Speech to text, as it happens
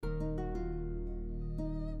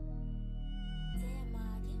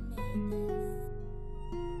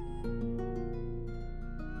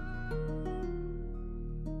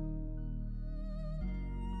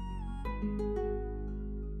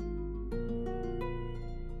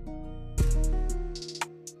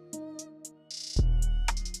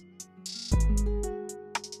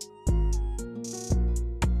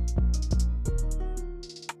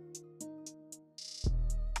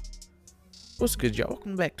What's good, y'all?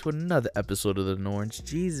 Welcome back to another episode of the Norns.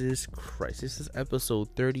 Jesus Christ, this is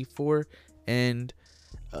episode 34, and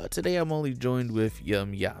today I'm only joined with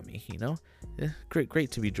Yami.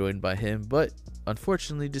 Great to be joined by him, but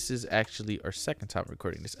unfortunately, this is actually our second time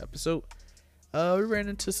recording this episode. We ran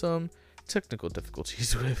into some technical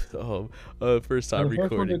difficulties with first time The first one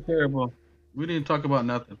recording. did terrible. We didn't talk about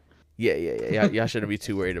nothing. Yeah. Y'all shouldn't be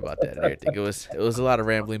too worried about that and everything. It was a lot of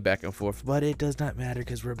rambling back and forth, but it does not matter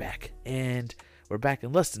because we're back. And we're back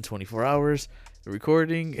in less than 24 hours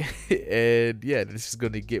recording. And yeah, this is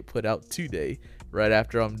going to get put out today. Right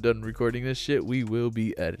after I'm done recording this shit, we will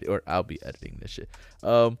be editing, or I'll be editing this shit.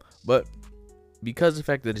 But because of the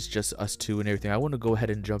fact that it's just us two and everything, I want to go ahead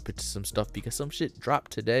and jump into some stuff because some shit dropped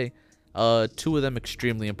today. Two of them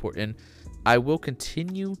extremely important. I will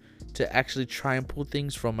continue to actually try and pull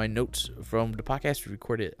things from my notes from the podcast we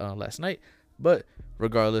recorded last night. But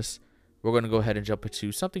regardless, we're going to go ahead and jump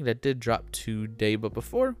into something that did drop today. But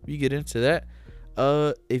before we get into that,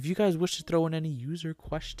 if you guys wish to throw in any listener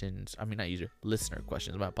questions,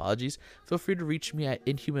 my apologies, feel free to reach me at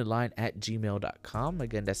inhumanline@gmail.com.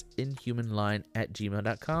 Again, that's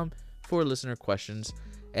inhumanline@gmail.com for listener questions.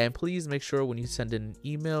 And please make sure when you send in an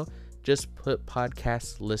email, just put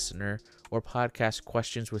podcast listener or podcast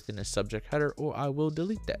questions within the subject header, or I will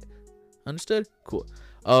delete that. Understood? Cool.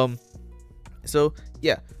 So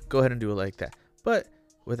yeah, go ahead and do it like that. But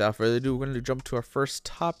without further ado, we're going to jump to our first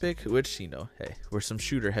topic, which, hey, we're some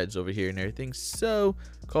shooter heads over here and everything. So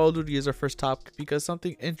Call of Duty is our first topic because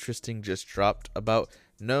something interesting just dropped about,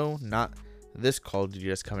 no, not this Call of Duty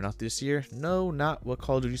that's coming out this year. No, not what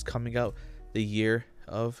Call of Duty is coming out the year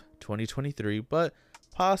of 2023, but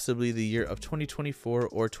possibly the year of 2024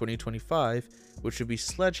 or 2025, which would be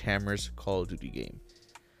Sledgehammer's Call of Duty game.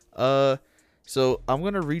 So I'm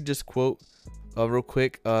gonna read this quote real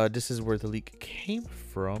quick. This is where the leak came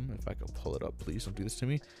from. If I can pull it up, please don't do this to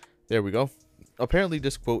me. There we go. Apparently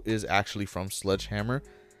this quote is actually from Sledgehammer,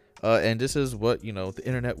 and this is what the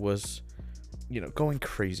internet was going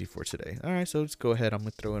crazy for today. All right, so let's go ahead. I'm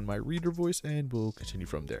gonna throw in my reader voice and we'll continue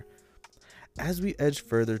from there. As we edge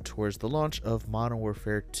further towards the launch of Modern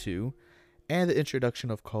Warfare 2 and the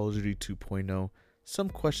introduction of Call of Duty 2.0, some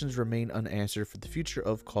questions remain unanswered for the future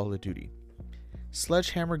of Call of Duty.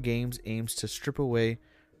 Sledgehammer Games aims to strip away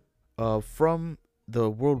from the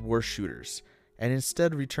World War shooters and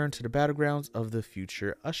instead return to the battlegrounds of the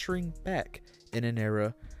future, ushering back in an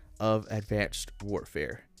era of advanced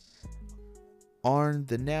warfare. On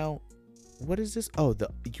the now What is this? Oh, the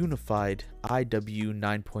unified IW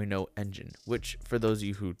 9.0 engine, which, for those of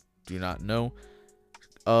you who do not know,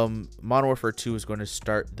 Modern Warfare 2 is going to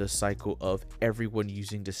start the cycle of everyone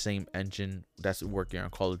using the same engine that's working on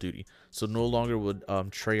Call of Duty. So no longer would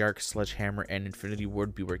Treyarch, Sledgehammer, and Infinity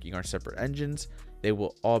Ward be working on separate engines. They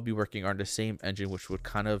will all be working on the same engine, which would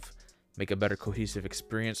kind of make a better cohesive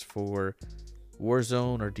experience for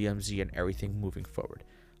Warzone or DMZ and everything moving forward.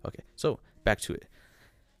 Okay, so back to it.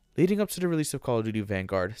 Leading up to the release of Call of Duty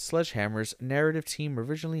Vanguard, Sledgehammer's narrative team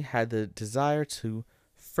originally had the desire to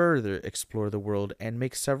further explore the world and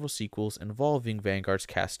make several sequels involving Vanguard's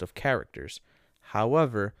cast of characters.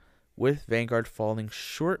 However, with Vanguard falling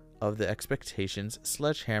short of the expectations,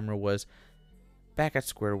 Sledgehammer was back at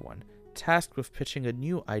square one, tasked with pitching a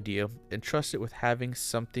new idea and trusted with having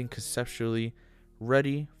something conceptually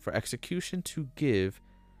ready for execution to give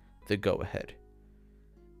the go-ahead.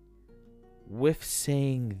 With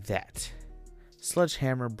saying that,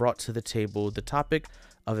 Sledgehammer brought to the table the topic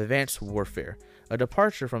of advanced warfare, a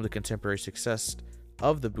departure from the contemporary success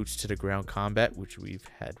of the boots to the ground combat, which we've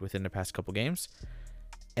had within the past couple games,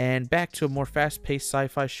 and back to a more fast-paced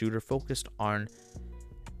sci-fi shooter focused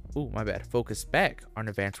back on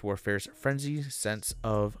advanced warfare's frenzy sense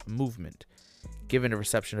of movement. Given the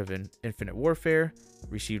reception of Infinite Warfare,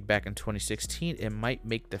 received back in 2016, it might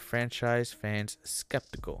make the franchise fans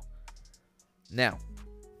skeptical. Now,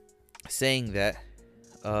 saying that,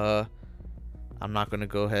 I'm not going to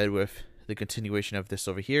go ahead with the continuation of this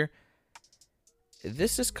over here.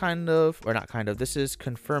 This is this is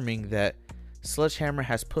confirming that Sledgehammer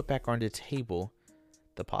has put back on the table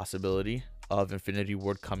the possibility of Infinity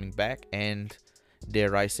Ward coming back, and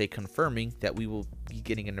dare I say confirming that we will be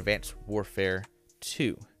getting an Advanced Warfare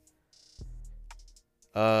 2.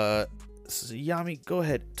 So Yami, go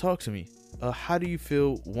ahead, talk to me. How do you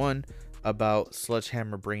feel, one, about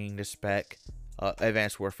Sledgehammer bringing this back,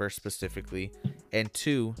 Advanced Warfare specifically, and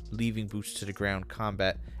two, leaving boots to the ground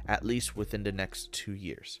combat at least within the next 2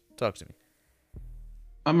 years? Talk to me.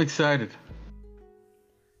 I'm excited.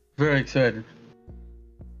 Very excited.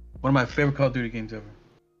 One of my favorite Call of Duty games ever.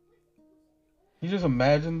 You just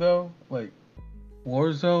imagine though, like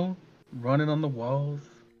Warzone running on the walls.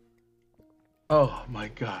 Oh my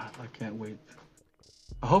god, I can't wait.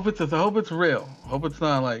 I hope it's real. I hope it's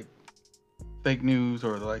not like fake news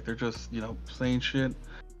or like they're just saying shit.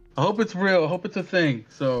 I hope it's real. I hope it's a thing.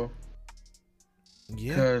 So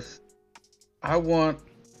Yeah. because I want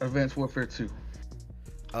Advanced Warfare 2.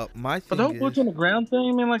 My But the thing whole boots is, on the ground thing,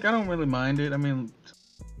 I mean, like I don't really mind it. I mean,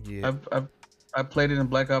 yeah, I played it in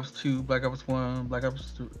Black Ops 2, Black Ops 1, Black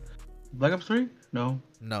Ops 2, Black Ops 3? No.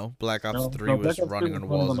 no, Black Ops No, 3 no, Black was Ops 3 running was on the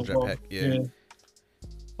running walls on the and wall. jetpack. Yeah. Yeah.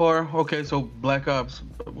 Or okay, so Black Ops,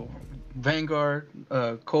 Vanguard,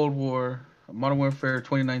 Cold War, Modern Warfare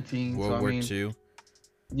 2019. So World I War mean, Two.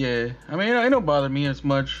 yeah, I mean, it don't bother me as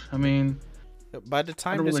much. I mean, By the I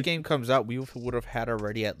time don't this really. game comes out, we would have had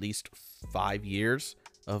already at least 5 years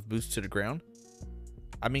of boots to the ground.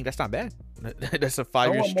 I mean, that's not bad. That's a I 5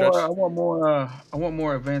 year want stretch. more. I want more. I want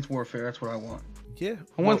more Advanced Warfare. That's what I want. Yeah. I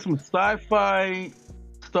Well, want some sci-fi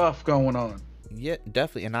stuff going on. yeah,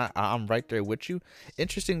 definitely, and I'm right there with you.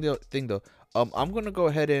 Interesting thing though. I'm gonna go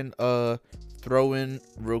ahead and throw in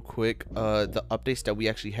real quick the updates that we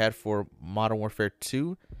actually had for Modern Warfare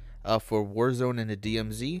 2, for Warzone and the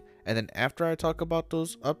DMZ, and then after I talk about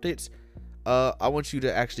those updates, I want you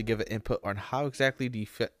to actually give an input on how exactly do you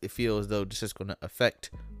feel as though this is gonna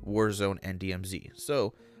affect Warzone and DMZ.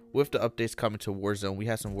 So with the updates coming to Warzone, we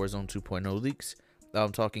had some Warzone 2.0 leaks.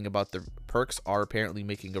 I'm talking about the perks are apparently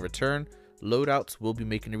making a return. Loadouts will be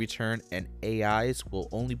making a return, and AIs will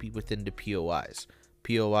only be within the POIs.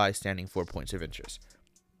 POI standing for points of interest.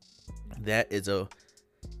 That is a,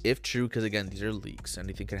 if true, because again, these are leaks,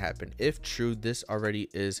 anything can happen. If true, this already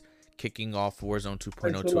is kicking off Warzone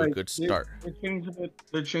 2.0 to a good start.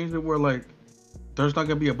 They changed it where like there's not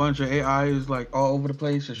gonna be a bunch of AIs like all over the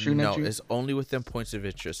place and shooting No, at you. it's only within points of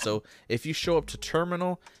interest. So if you show up to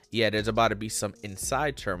terminal, yeah, there's about to be some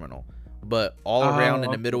inside terminal. But all around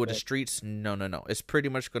in the middle of the streets, no. It's pretty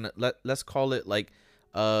much gonna let's call it like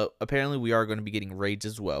apparently we are gonna be getting raids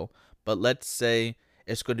as well. But let's say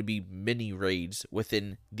it's going to be mini raids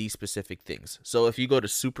within these specific things. So if you go to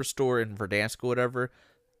Superstore in Verdansk or whatever,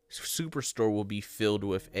 Superstore will be filled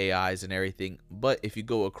with AIs and everything. But if you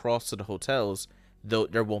go across to the hotels, though,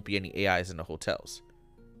 there won't be any AIs in the hotels.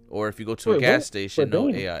 Or if you go to a gas station, no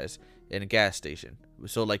AIs in a gas station.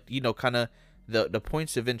 So like, kind of the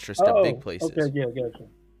points of interest at big places. Okay, yeah, gotcha.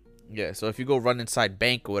 Yeah, so if you go run inside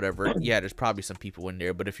bank or whatever, yeah, there's probably some people in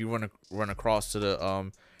there. But if you run across to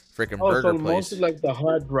the freaking burger so place, mostly like the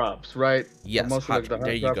hot drops, right? yes, Mostly like the there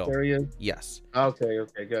hot you drop go. areas. Yes. Okay,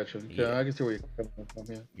 gotcha. Yeah. I can see where you're coming from.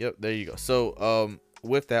 Yeah. Yep, there you go. So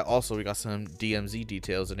with that also we got some DMZ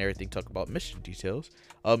details and everything, talk about mission details,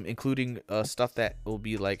 including stuff that will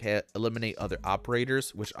be like eliminate other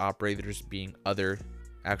operators, which operators being other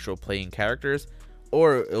actual playing characters,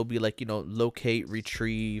 or it'll be like locate,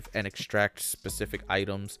 retrieve, and extract specific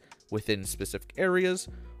items within specific areas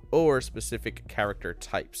or specific character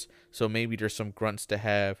types. So maybe there's some grunts to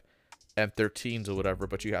have M13s or whatever,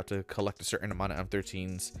 but you have to collect a certain amount of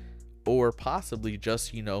M13s, or possibly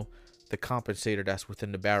just the compensator that's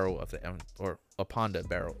within the barrel of the M, or upon the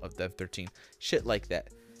barrel of the M13, shit like that.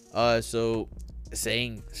 So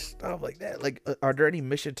saying stuff like that, like are there any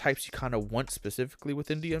mission types you kind of want specifically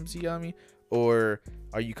within DMZ, Yami, or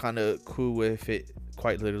are you kind of cool with it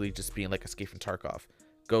quite literally just being like Escape from Tarkov,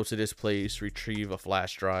 go to this place, retrieve a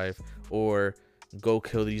flash drive, or go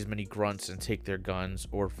kill these many grunts and take their guns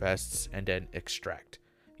or vests and then extract?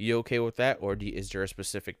 You okay with that, or is there a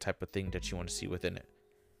specific type of thing that you want to see within it?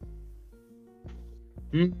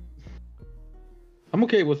 I'm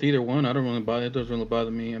okay with either one. I don't really bother. It doesn't really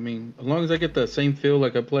bother me. I mean, as long as I get that same feel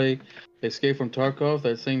like I play Escape from Tarkov,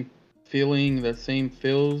 that same feeling, that same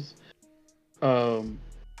feels, I'm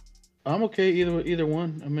okay either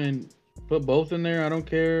one. I mean, put both in there. I don't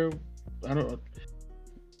care. I don't.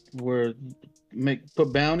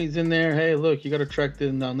 Put bounties in there. Hey, look, you got to track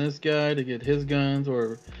down this guy to get his guns,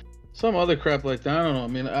 or some other crap like that. I don't know. I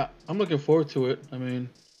mean, I'm looking forward to it. I mean,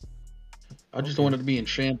 I just don't want it to be in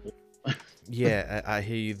shambles. Yeah, I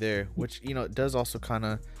hear you there, which it does also kind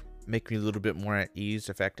of make me a little bit more at ease,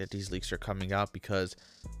 the fact that these leaks are coming out, because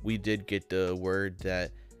we did get the word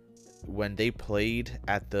that when they played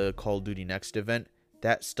at the Call of Duty Next event,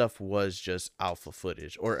 that stuff was just alpha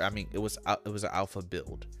footage, or I mean it was an alpha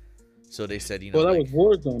build. So they said, well, that was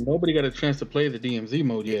Warzone. Nobody got a chance to play the DMZ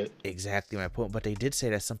mode yet. Exactly my point. But they did say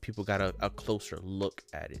that some people got a closer look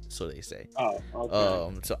at it. So they say. Oh,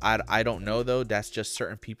 okay. So I don't know though. That's just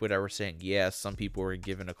certain people that were saying, yeah, some people were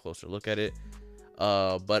given a closer look at it.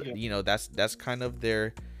 But that's kind of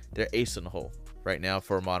their ace in the hole right now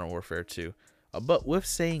for Modern Warfare 2. But with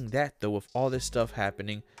saying that though, with all this stuff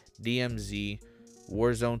happening, DMZ,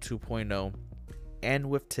 Warzone 2.0, and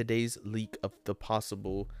with today's leak of the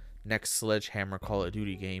possible next Sledgehammer Call of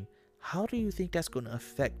Duty game, how do you think that's going to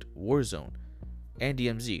affect Warzone and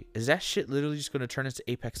DMZ? Is that shit literally just going to turn into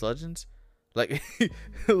Apex Legends? Like,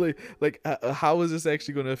 how is this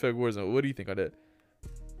actually going to affect Warzone? What do you think on that?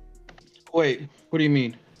 Wait, what do you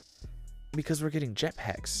mean? Because we're getting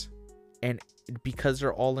jetpacks, and because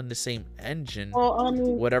they're all in the same engine, Well, I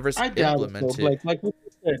mean, whatever's I doubt it, implemented. though. Like what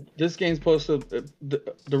you said, this game's supposed to.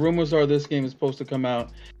 The rumors are this game is supposed to come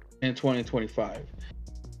out in 2025.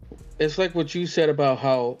 It's like what you said about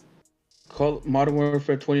how Modern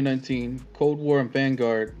Warfare 2019, Cold War, and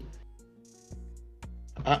Vanguard.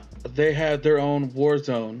 They had their own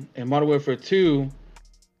Warzone, and Modern Warfare 2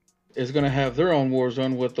 is going to have their own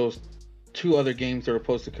Warzone with those two other games that are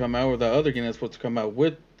supposed to come out, or that other game that's supposed to come out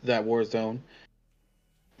with that Warzone.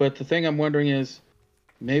 But the thing I'm wondering is,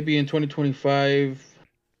 maybe in 2025,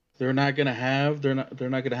 they're not gonna have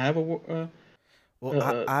a.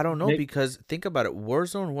 I don't know, because think about it.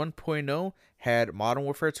 Warzone 1.0 had Modern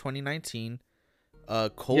Warfare 2019,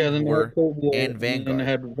 Cold War, and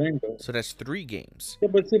Vanguard. So that's 3 games. Yeah,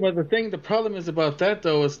 but the problem is about that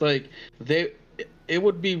though. It's like it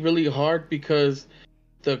would be really hard because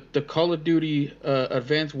the Call of Duty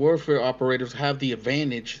Advanced Warfare operators have the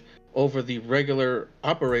advantage over the regular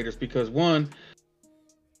operators because one,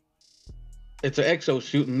 it's an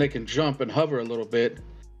exosuit and they can jump and hover a little bit.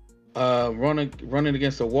 Running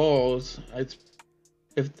against the walls.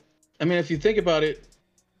 If you think about it,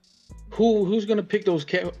 who's gonna pick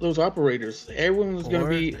those operators? Everyone's gonna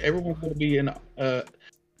be an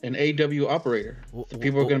AW operator. So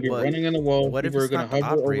people are gonna be running in the wall. What people if it's are not gonna the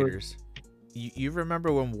hover operators? You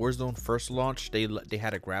remember when Warzone first launched, they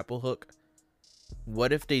had a grapple hook?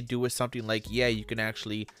 What if they do with something like, yeah, you can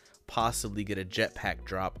actually possibly get a jetpack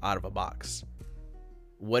drop out of a box?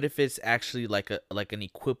 What if it's actually like an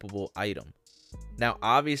equipable item? Now,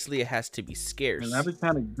 obviously, it has to be scarce. And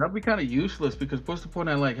that'd be kind of useless because what's the point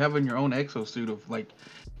of like having your own exosuit of like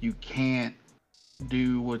you can't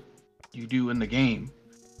do what you do in the game?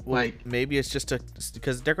 Well, like maybe it's just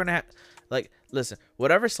because they're gonna have, like, listen,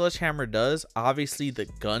 whatever Sledgehammer does, obviously the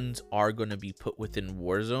guns are gonna be put within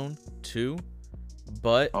Warzone too,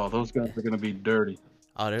 but those guns are gonna be dirty.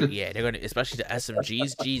 Oh, they're gonna, especially the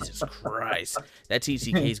SMGs. Jesus Christ, that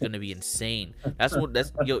TTK is gonna be insane.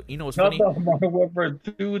 You know what's funny? Modern Warfare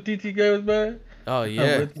 2 with TTK was bad. Oh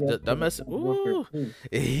yeah, that mess. Ooh.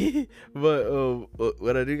 But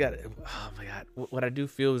what I do what I do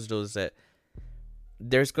feel is though is that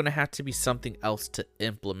there's gonna have to be something else to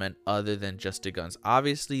implement other than just the guns.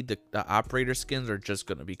 Obviously, the operator skins are just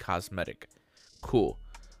gonna be cosmetic, cool,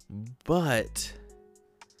 but.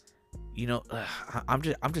 You know, I'm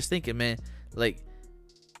just thinking, man, like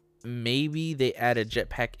maybe they add a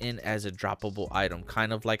jetpack in as a droppable item,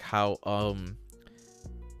 kind of like how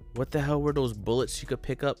what the hell were those bullets you could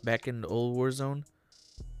pick up back in the old Warzone?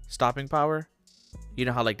 Stopping power. You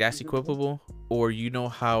know how like that's equipable, or you know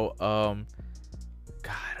how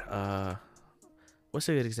what's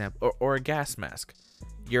a good example? Or a gas mask.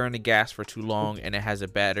 You're in the gas for too long and it has a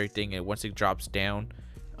battery thing, and once it drops down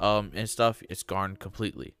and stuff, it's gone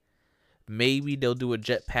completely. Maybe they'll do a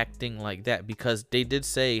jetpack thing like that, because they did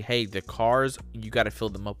say, hey, the cars, you got to fill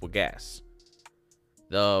them up with gas.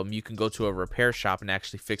 You can go to a repair shop and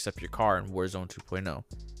actually fix up your car in Warzone 2.0.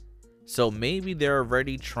 So maybe they're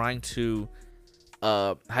already trying to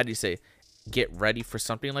get ready for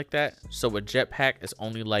something like that. So a jetpack is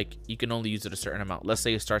only like, you can only use it a certain amount. Let's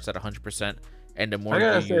say it starts at 100%, and the more you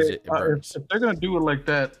use it, it burns. If they're gonna do it like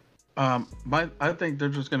that, I think they're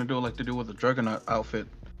just gonna do it like they do with the Juggernaut outfit.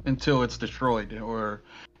 Until it's destroyed or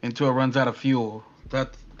until it runs out of fuel.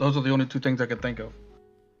 Those are the only two things I can think of.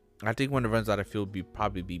 I think when it runs out of fuel,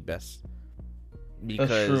 probably be best,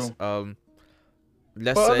 because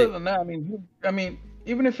let's say. Other than that, I mean,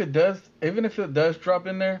 even if it does drop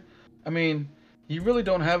in there, I mean, you really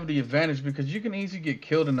don't have the advantage because you can easily get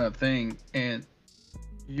killed in that thing, and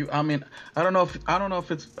I don't know if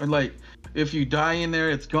it's like if you die in there,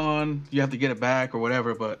 it's gone. You have to get it back or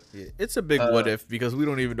whatever. But yeah, it's a big what if, because we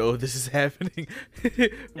don't even know if this is happening.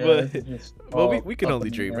 But we can only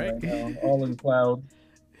dream, right? All in clouds.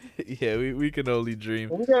 Yeah, we can only dream.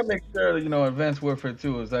 Well, we gotta make sure that Advanced Warfare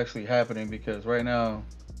 2 is actually happening, because right now.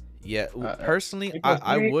 Yeah, personally,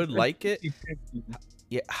 I would like it.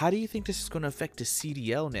 Yeah, how do you think this is going to affect the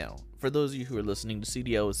CDL now? For those of you who are listening, the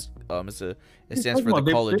CDL is it stands for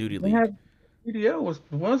the Call of Duty League. CDL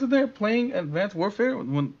wasn't there playing Advanced Warfare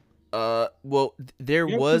when? Well, there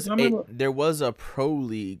was a pro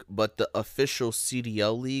league, but the official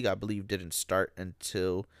CDL league, I believe, didn't start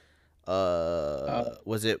until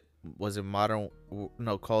was it was it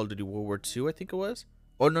Call of Duty World War II, I think it was.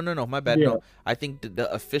 Oh, no, my bad. Yeah. No, I think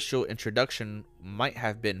the official introduction might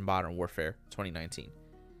have been Modern Warfare 2019.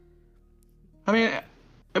 I mean,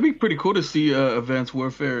 it'd be pretty cool to see Advanced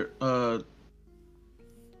Warfare,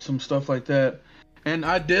 some stuff like that. And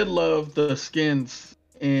I did love the skins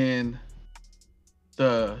in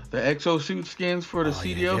the exosuit skins for the Oh,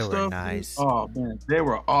 yeah, CDL they were stuff. nice. Oh man, they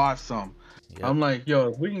were awesome. Yep. I'm like, yo,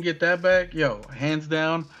 if we can get that back, yo, hands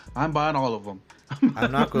down, I'm buying all of them.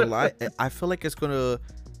 I'm not gonna lie. I feel like it's gonna.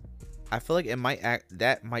 I feel like it might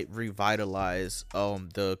revitalize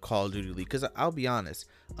the Call of Duty League, because I'll be honest,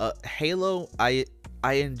 Halo, I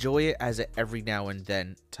enjoy it as a every now and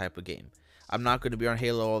then type of game. I'm not going to be on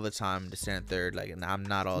Halo all the time to stand third, like, and I'm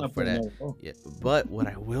not all for that. Yeah, but what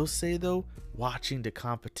I will say though, watching the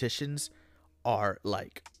competitions are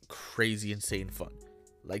like crazy insane fun.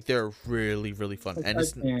 Like, they're really really fun. And I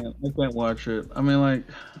can't watch it. I mean, like,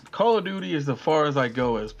 Call of Duty is as far as I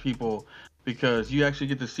go as people, because you actually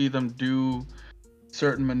get to see them do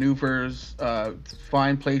certain maneuvers,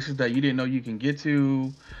 find places that you didn't know you can get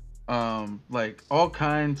to, like all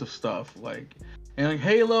kinds of stuff. Like, and like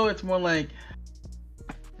Halo, it's more like,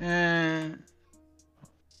 nah,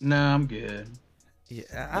 I'm good.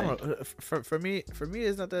 Yeah, I don't know. For me,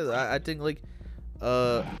 it's not that. I think like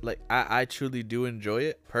I truly do enjoy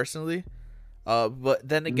it personally. But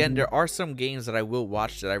then again, there are some games that I will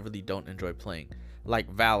watch that I really don't enjoy playing,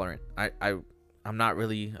 like Valorant. I'm not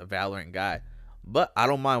really a Valorant guy, but I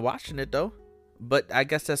don't mind watching it though. But I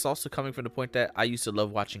guess that's also coming from the point that I used to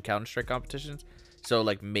love watching Counter-Strike competitions, so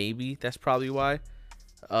like maybe that's probably why.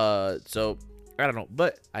 So I don't know,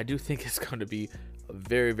 but I do think it's going to be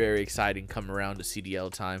very very exciting come around to CDL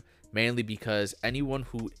time, mainly because anyone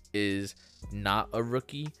who is not a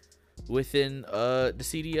rookie within the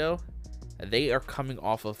CDL, they are coming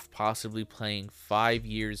off of possibly playing 5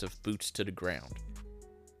 years of boots to the ground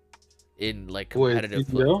in like competitive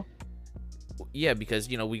play. Yeah, because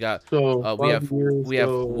you know we got we have World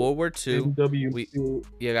War II, we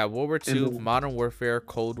got World War II, Modern Warfare,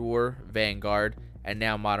 Cold War, Vanguard, and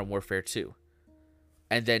now Modern Warfare 2.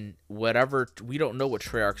 And then whatever, we don't know what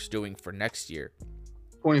Treyarch's doing for next year.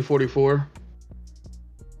 2044.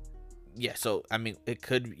 Yeah, so I mean it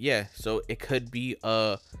could, yeah, so it could be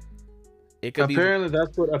apparently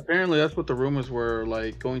that's what the rumors were,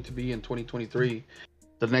 like, going to be in 2023.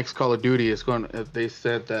 The next Call of Duty is going. They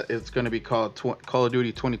said that it's going to be called Call of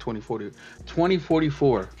Duty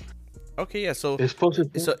 2044. Okay, yeah. So it's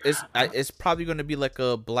supposed to. So it's probably going to be like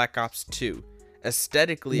a Black Ops 2.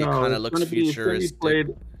 Aesthetically, it kind of looks futuristic.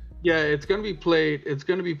 It's going to be played. It's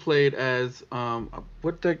going to be played as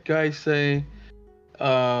what that guy say?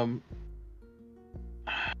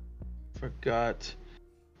 Forgot.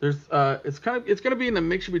 There's it's going to be in a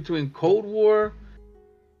mixture between Cold War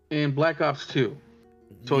and Black Ops 2.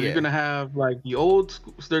 So you're gonna have like the old.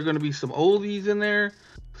 So there's gonna be some oldies in there,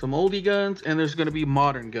 some oldie guns, and there's gonna be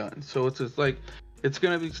modern guns. So it's just like it's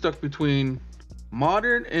gonna be stuck between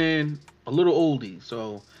modern and a little oldie.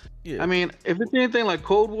 So I mean, if it's anything like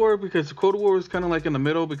Cold War, because Cold War was kind of like in the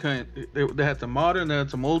middle, because they had some modern, they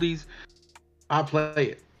had some oldies. I'll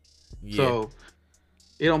play it. So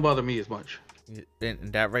it don't bother me as much.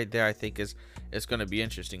 And that right there, I think is gonna be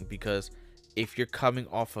interesting, because if you're coming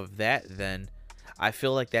off of that, then I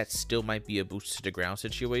feel like that still might be a boots to the ground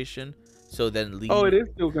situation. So then it is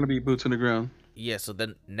still going to be boots in the ground. Yeah, so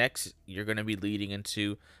then next you're going to be leading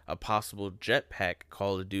into a possible jetpack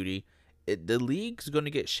Call of Duty. The league's going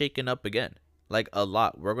to get shaken up again, like a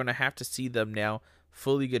lot. We're going to have to see them now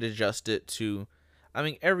fully get adjusted to. I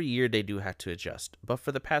mean, every year they do have to adjust, but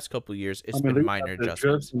for the past couple years, it's been minor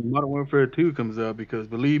adjustments. Modern Warfare 2 comes out, because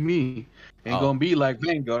believe me, ain't gonna be like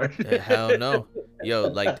Vanguard. Hell no, yo,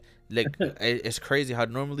 like it's crazy how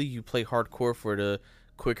normally you play hardcore for the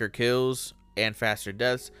quicker kills and faster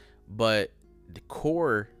deaths, but the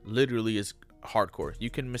core literally is hardcore. You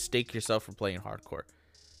can mistake yourself for playing hardcore.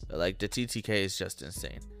 Like, the TTK is just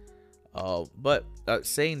insane. But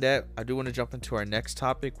saying that, I do want to jump into our next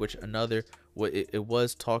topic, which it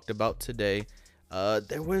was talked about today.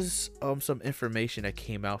 There was some information that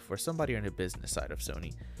came out for somebody on the business side of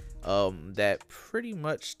Sony, that pretty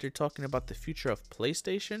much they're talking about the future of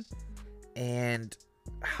PlayStation and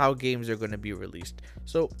how games are going to be released.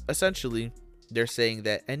 So essentially, they're saying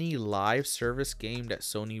that any live service game that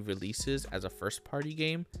Sony releases as a first party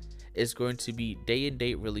game is going to be day and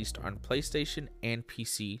date released on PlayStation and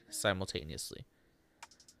PC simultaneously.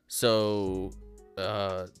 So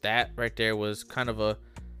that right there was kind of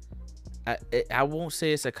I won't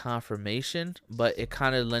say it's a confirmation, but it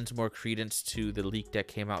kind of lends more credence to the leak that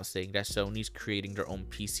came out saying that Sony's creating their own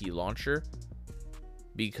PC launcher.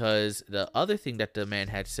 because the other thing that the man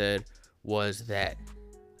had said was that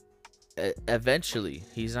eventually,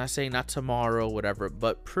 he's not saying not tomorrow, whatever,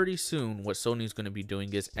 but pretty soon, what Sony's going to be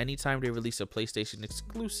doing is anytime they release a PlayStation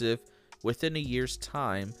exclusive within a year's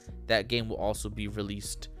time, that game will also be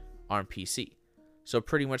released on PC. So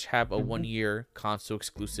pretty much have a 1 year console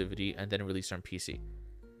exclusivity and then release on PC.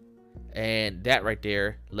 And that right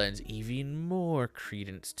there lends even more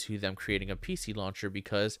credence to them creating a PC launcher,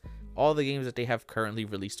 because all the games that they have currently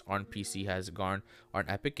released on PC has gone on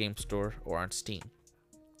Epic Game Store or on Steam.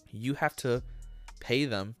 You have to pay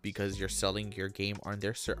them because you're selling your game on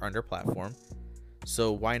their platform.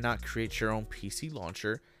 So why not create your own PC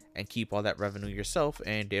launcher and keep all that revenue yourself,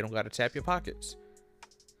 and they don't got to tap your pockets?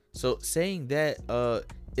 So saying that,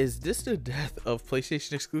 is this the death of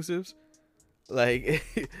PlayStation exclusives? Like,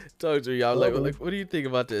 talk to y'all. Like, what do you think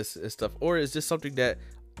about this and stuff? Or is this something that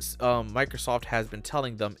Microsoft has been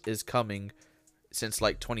telling them is coming since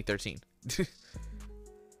like 2013?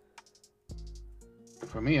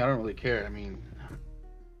 For me, I don't really care. I mean,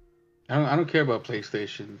 I don't care about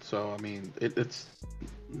PlayStation, so I mean, it's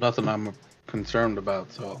nothing I'm concerned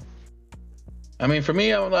about. So, I mean, for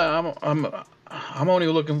me, I'm only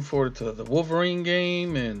looking forward to the Wolverine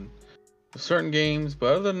game and certain games,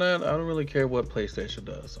 but other than that, I don't really care what PlayStation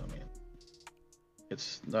does. I mean,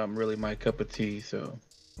 it's not really my cup of tea, so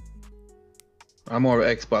I'm more of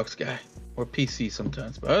an Xbox guy or PC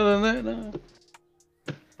sometimes. But other than that, no.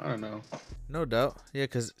 I don't know. No doubt. Yeah,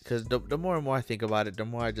 because the more and more I think about it, the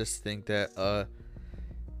more I just think that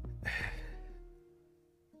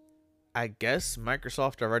I guess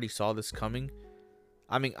Microsoft already saw this coming.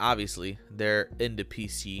 I mean, obviously, they're in the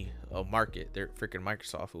PC market. They're freaking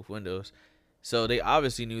Microsoft with Windows. So they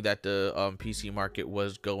obviously knew that the PC market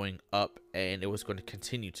was going up and it was going to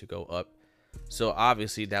continue to go up. So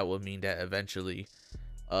obviously that would mean that eventually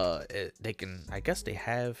they can, I guess they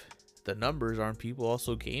have the numbers on people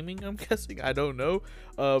also gaming, I'm guessing. I don't know.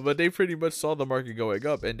 But they pretty much saw the market going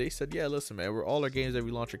up and they said, yeah, listen, man, we're all our games that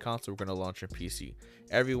we launch a console, we're going to launch on PC.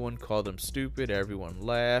 Everyone called them stupid. Everyone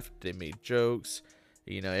laughed. They made jokes.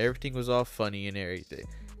 You know, everything was all funny and everything.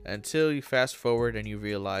 Until you fast forward and you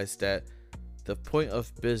realize that the point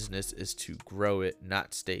of business is to grow it,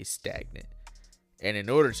 not stay stagnant. And in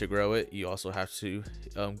order to grow it, you also have to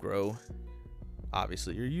grow,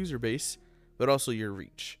 obviously, your user base, but also your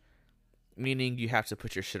reach. Meaning you have to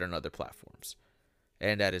put your shit on other platforms.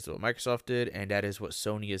 And that is what Microsoft did, and that is what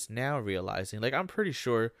Sony is now realizing. Like, I'm pretty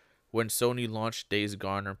sure when Sony launched Days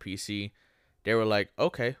Gone on PC, they were like,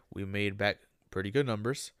 okay, we made back pretty good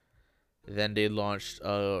numbers. Then they launched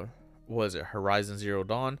Horizon Zero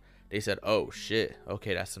Dawn. They said, oh shit,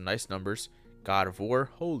 okay, that's some nice numbers. God of War,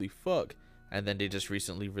 holy fuck. And then they just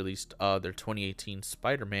recently released their 2018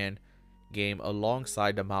 Spider-Man game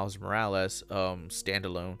alongside the Miles Morales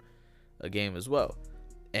standalone game as well.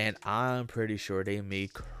 And I'm pretty sure they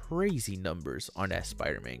made crazy numbers on that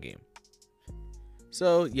Spider-Man game.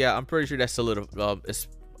 So yeah, I'm pretty sure that's a little it's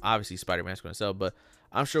obviously Spider-Man's going to sell, but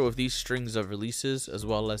I'm sure with these strings of releases, as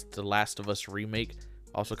well as the Last of Us remake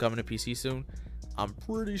also coming to PC soon, I'm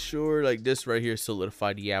pretty sure like this right here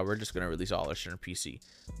solidified, yeah, we're just going to release all our shit on PC.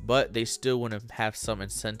 But they still want to have some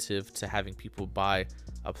incentive to having people buy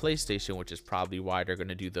a PlayStation, which is probably why they're going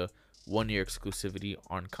to do the 1 year exclusivity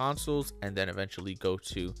on consoles and then eventually go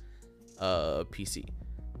to PC.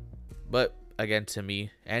 But again, to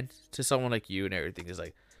me and to someone like you and everything, is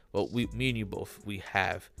like, well, me and you both, we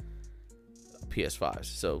have PS5s,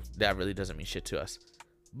 so that really doesn't mean shit to us.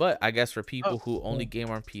 But I guess for people who only game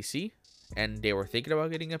on PC and they were thinking about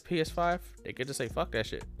getting a PS5, they get to say fuck that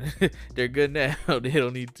shit. They're good now. They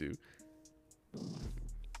don't need to.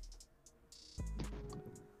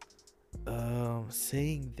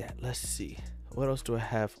 Saying that, let's see, what else do I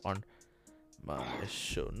have on my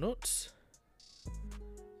show notes?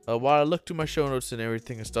 While I look through my show notes and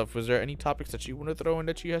everything and stuff, was there any topics that you want to throw in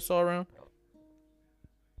that you guys saw around?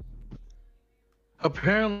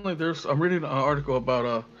 Apparently, I'm reading an article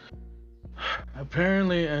about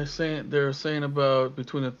apparently they're saying about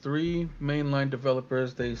between the three mainline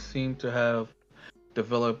developers, they seem to have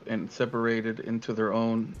developed and separated into their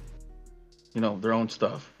own, their own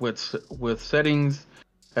stuff with settings.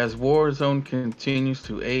 As Warzone continues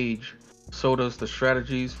to age, so does the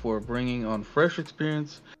strategies for bringing on fresh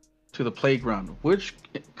experience to the playground, which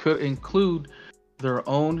could include their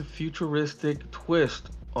own futuristic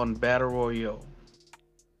twist on Battle Royale.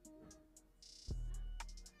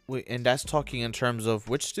 Wait, and that's talking in terms of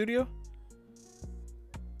which studio?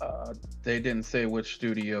 They didn't say which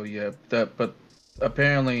studio yet, but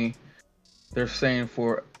apparently they're saying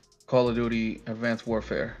for Call of Duty Advanced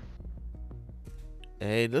Warfare.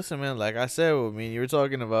 Hey, listen, man. Like I said, I mean, you were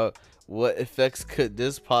talking about what effects could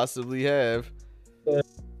this possibly have. The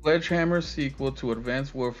Sledgehammer sequel to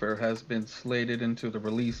Advanced Warfare has been slated into the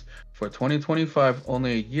release for 2025,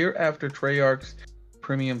 only a year after Treyarch's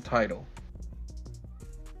premium title.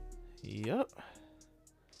 Yep.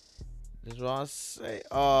 That's what I say.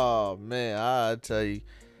 Oh man, I tell you,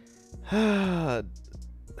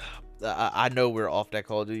 I know we're off that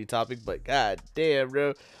Call of Duty topic, but god damn,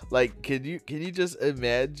 bro. Like, can you just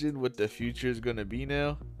imagine what the future is gonna be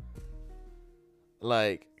now?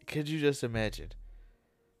 Like, could you just imagine?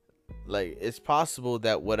 Like, it's possible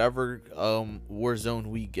that whatever Warzone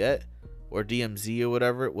we get, or DMZ or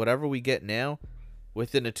whatever we get now,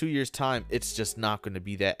 within a 2 years time, it's just not gonna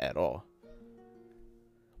be that at all.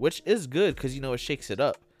 Which is good because, you know, it shakes it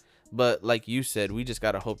up. But like you said, we just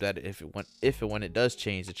gotta hope that if and when it does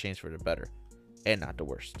change, it changes for the better, and not the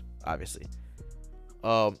worst, obviously.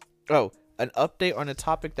 Oh, an update on a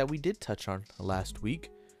topic that we did touch on last week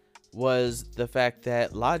was the fact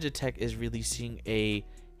that Logitech is releasing a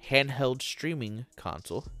handheld streaming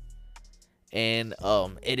console, and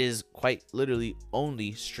it is quite literally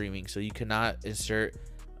only streaming, so you cannot insert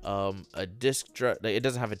a disc drive. Like, it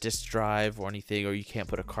doesn't have a disc drive or anything, or you can't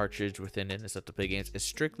put a cartridge within it and stuff to play games. It's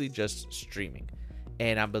strictly just streaming.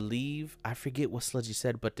 And I believe, I forget what Sludgy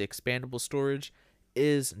said, but the expandable storage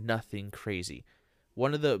is nothing crazy.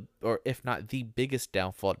 One of the, or if not the biggest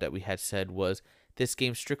downfall that we had said was this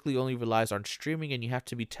game strictly only relies on streaming, and you have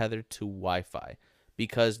to be tethered to Wi-Fi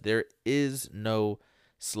because there is no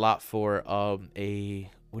slot for a,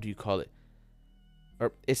 what do you call it,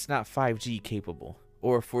 or it's not 5G capable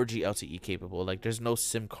or 4G LTE capable. Like, there's no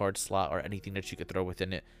SIM card slot or anything that you could throw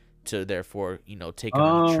within it to therefore, you know, take it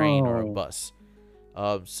on a train or a bus.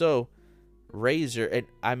 So Razer, and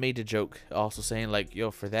I made a joke also saying, like, yo,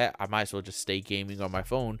 for that I might as well just stay gaming on my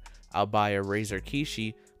phone. I'll buy a Razer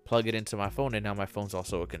Kishi, plug it into my phone, and now my phone's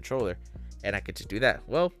also a controller, and I could just do that.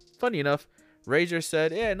 Well, funny enough, Razer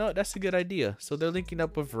said, yeah, no, that's a good idea. So they're linking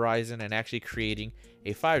up with Verizon and actually creating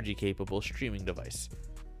a 5G capable streaming device.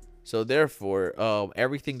 So therefore,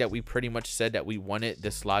 everything that we pretty much said that we wanted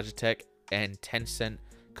this Logitech and Tencent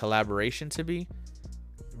collaboration to be,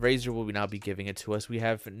 Razer will now be giving it to us. We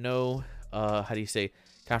have no, how do you say,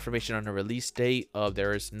 confirmation on a release date.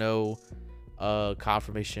 There is no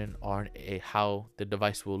confirmation on how the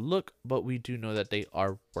device will look, but we do know that they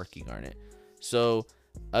are working on it. So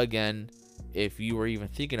again, if you were even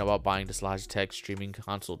thinking about buying this Logitech streaming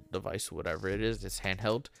console device, whatever it is, it's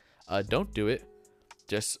handheld, don't do it.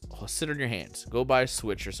 Just sit on your hands. Go buy a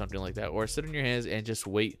Switch or something like that, or sit on your hands and just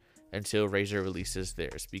wait until Razer releases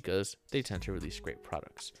theirs, because they tend to release great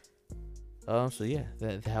products. So yeah,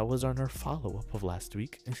 that was on our follow-up of last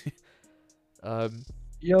week.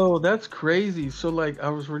 Yo, that's crazy. So like, I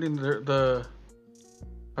was reading I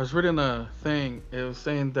was reading a thing. It was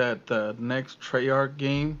saying that the next Treyarch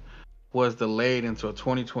game was delayed until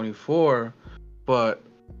 2024, but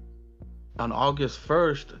on August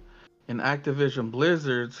 1st, in Activision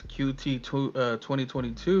Blizzard's QT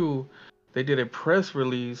 2022, they did a press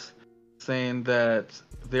release saying that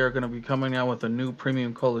they're going to be coming out with a new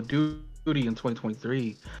premium Call of Duty in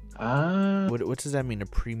 2023. What does that mean, a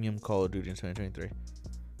premium Call of Duty in 2023?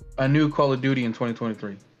 A new Call of Duty in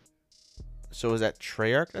 2023. So is that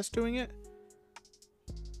Treyarch that's doing it?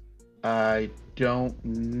 I don't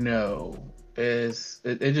know. It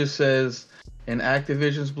just says in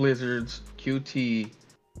Activision's Blizzard's Q2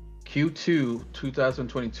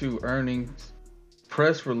 2022 earnings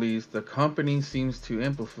press release, the company seems to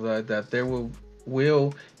imply that there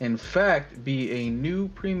will in fact be a new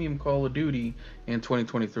premium Call of Duty in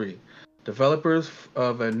 2023. Developers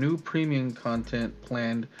of a new premium content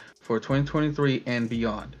planned for 2023 and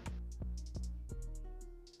beyond.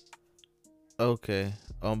 Okay.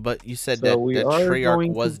 But you said that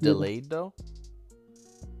Treyarch was delayed though?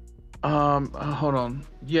 Hold on.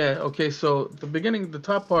 Yeah, okay, so the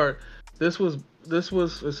top part, this was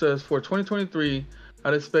it says for 2023,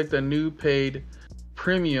 I'd expect a new paid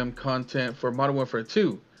premium content for Modern Warfare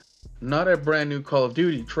 2, not a brand new Call of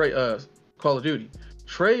Duty. Call of Duty.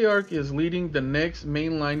 Treyarch is leading the next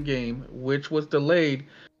mainline game, which was delayed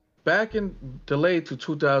to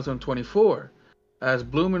 2024, as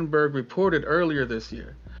Bloomberg reported earlier this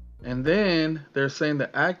year. And then they're saying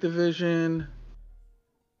that Activision.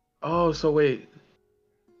 Oh, so wait.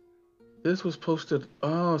 This was posted.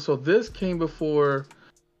 Oh, so this came before.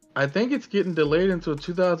 I think it's getting delayed until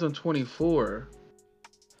 2024.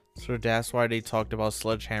 So that's why they talked about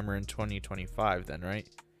Sledgehammer in 2025 then, right?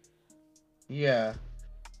 Yeah.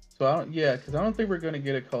 So because I don't think we're going to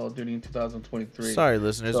get a Call of Duty in 2023. Sorry,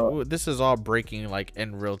 listeners. This is all breaking like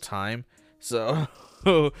in real time. So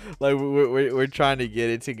like we're trying to get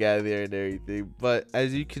it together and everything. But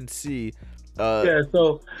as you can see, Yeah.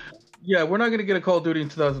 So yeah, we're not gonna get a Call of Duty in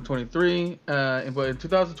 2023, but in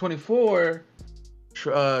 2024,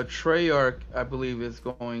 Treyarch, I believe, is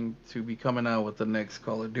going to be coming out with the next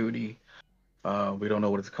Call of Duty. We don't know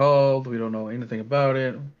what it's called. We don't know anything about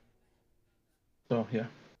it. So yeah.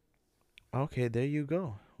 okay, there you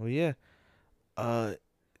go. Well, yeah. Uh,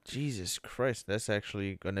 Jesus Christ, that's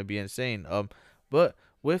actually gonna be insane. But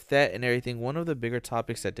with that and everything, one of the bigger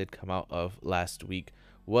topics that did come out of last week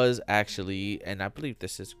was actually, and I believe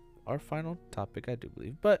this is our final topic, I do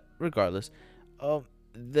believe. But regardless,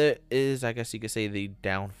 there is, I guess you could say, the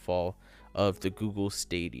downfall of the Google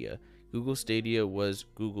Stadia. Google Stadia was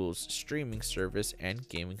Google's streaming service and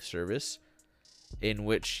gaming service, in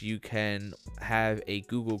which you can have a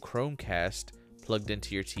Google Chromecast plugged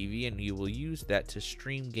into your TV, and you will use that to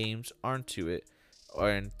stream games onto it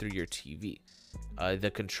and through your TV.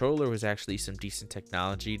 The controller was actually some decent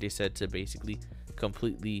technology. They said to basically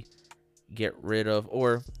completely get rid of,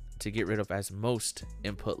 or to get rid of as most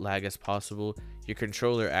input lag as possible. Your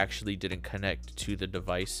controller actually didn't connect to the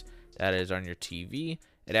device that is on your TV.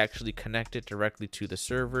 It actually connected directly to the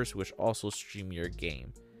servers, which also stream your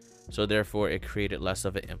game. So therefore, it created less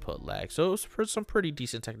of an input lag. So it was some pretty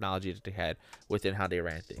decent technology that they had within how they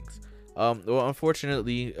ran things. Well,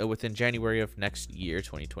 unfortunately, within January of next year,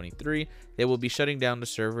 2023, they will be shutting down the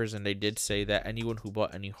servers, and they did say that anyone who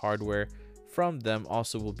bought any hardware from them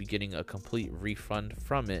also will be getting a complete refund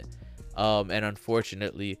from it. And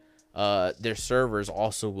unfortunately, their servers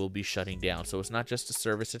also will be shutting down. So it's not just the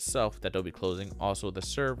service itself that they'll be closing, also the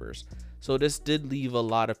servers. So this did leave a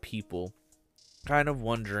lot of people kind of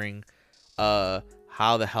wondering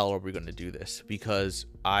how the hell are we going to do this, because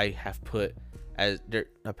I have put, as there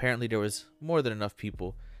apparently there was more than enough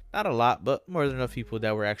people, not a lot, but more than enough people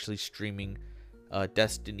that were actually streaming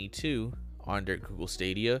Destiny 2 on their Google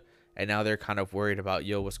Stadia, and now they're kind of worried about,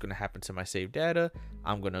 yo, what's going to happen to my saved data?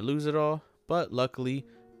 I'm going to lose it all. But luckily,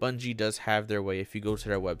 Bungie does have their way. If you go to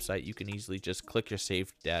their website, you can easily just click your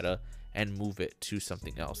saved data and move it to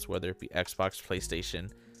something else, whether it be Xbox,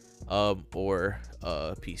 PlayStation, or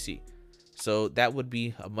PC. So that would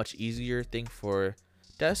be a much easier thing for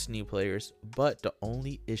Destiny players. But the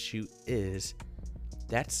only issue is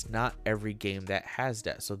that's not every game that has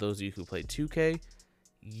that. So those of you who play 2K,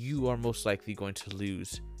 you are most likely going to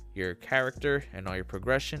lose your character and all your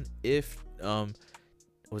progression if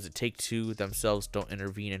Take-Two themselves don't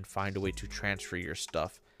intervene and find a way to transfer your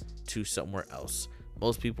stuff to somewhere else.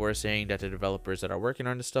 Most people are saying that the developers that are working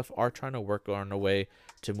on this stuff are trying to work on a way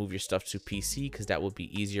to move your stuff to PC, because that would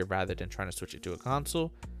be easier rather than trying to switch it to a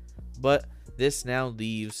console. But this now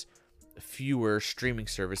leaves fewer streaming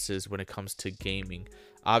services when it comes to gaming.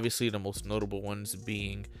 Obviously, the most notable ones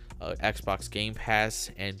being Xbox Game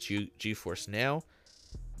Pass and GeForce Now.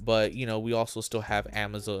 But, you know, we also still have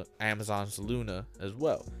Amazon's Luna as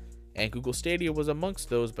well. And Google Stadia was amongst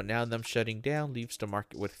those, but now them shutting down leaves the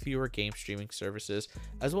market with fewer game streaming services,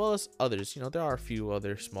 as well as others. You know, there are a few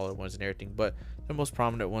other smaller ones and everything, but the most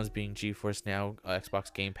prominent ones being GeForce Now,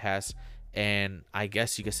 Xbox Game Pass, and I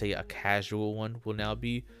guess you could say a casual one will now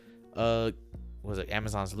be,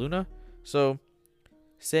 Amazon's Luna? So,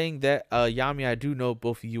 saying that, Yami, I do know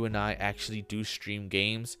both you and I actually do stream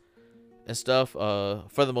games and stuff.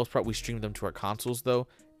 For the most part, we stream them to our consoles, though.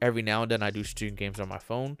 Every now and then I do stream games on my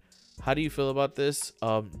phone. How do you feel about this?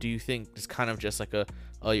 Do you think it's kind of just like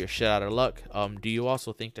you're shit out of luck? Do you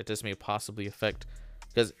also think that this may possibly affect,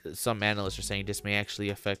 because some analysts are saying this may actually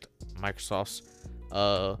affect Microsoft's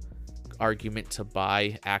argument to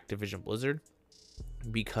buy Activision Blizzard,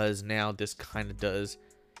 because now this kind of does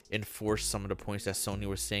enforce some of the points that Sony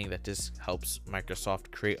was saying, that this helps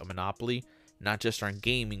Microsoft create a monopoly, not just on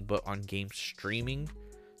gaming, but on game streaming.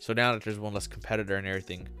 So now that there's one less competitor and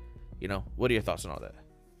everything, you know, what are your thoughts on all that?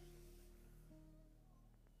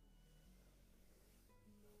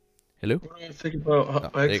 Hello? What do you think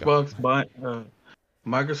about There you go. Xbox buying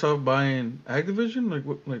Microsoft buying Activision?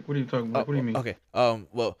 What are you talking about? What do you mean? Okay. Well,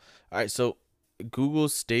 all right. So Google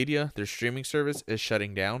Stadia, their streaming service, is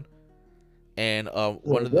shutting down, and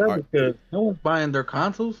one of the because no one's buying their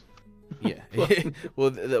consoles. yeah,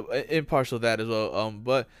 well, in partial that as well.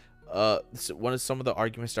 But so some of the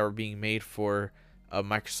arguments that were being made for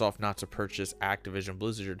Microsoft not to purchase Activision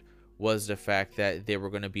Blizzard was the fact that they were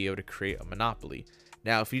going to be able to create a monopoly.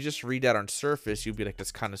 Now, if you just read that on surface, you'd be like,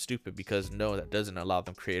 that's kind of stupid, because no, that doesn't allow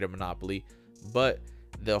them to create a monopoly. But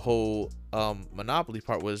the whole monopoly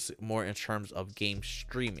part was more in terms of game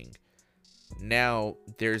streaming. Now,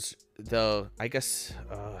 there's I guess,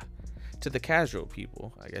 to the casual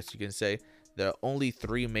people, I guess you can say, the only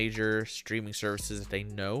three major streaming services that they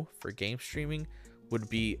know for game streaming would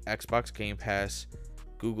be Xbox Game Pass,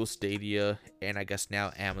 Google Stadia, and I guess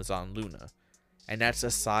now Amazon Luna. And that's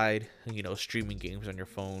aside, streaming games on your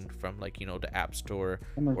phone from like, the App Store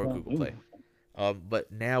or Google Play.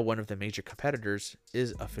 But now one of the major competitors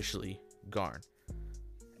is officially gone.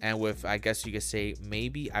 And with, I guess you could say,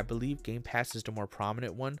 I believe Game Pass is the more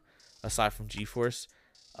prominent one, aside from GeForce.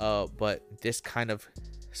 But this kind of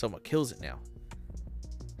somewhat kills it now.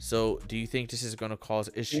 So do you think this is going to cause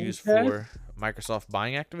issues for Microsoft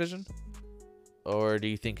buying Activision? Or do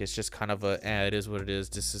you think it's just kind of it is what it is,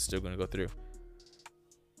 this is still going to go through?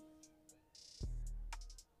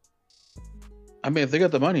 I mean, if they got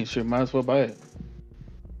the money, sure, might as well buy it.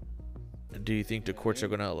 Do you think the courts are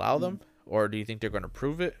going to allow them? Or do you think they're going to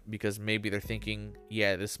prove it? Because maybe they're thinking,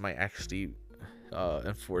 yeah, this might actually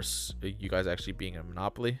enforce you guys actually being a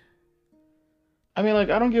monopoly. I mean, like,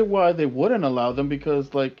 I don't get why they wouldn't allow them,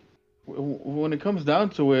 because, like, when it comes down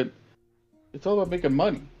to it, it's all about making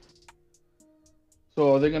money.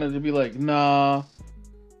 So are they going to be like, nah,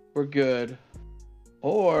 we're good?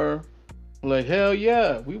 Or, like, hell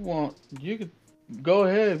yeah, you could go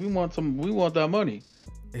ahead, we want that money.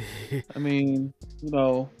 I mean,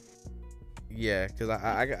 Yeah, because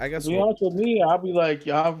I guess. To be honest with me, I'd be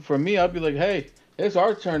like, hey, it's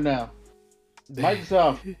our turn now.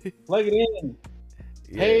 Microsoft, plug it in.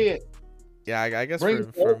 Yeah. Pay it. Yeah, I guess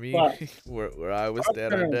for me, where I would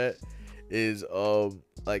stand on that is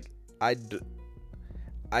like I don't,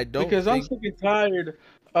 because I'm sick and tired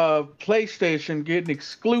of PlayStation getting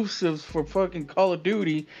exclusives for fucking Call of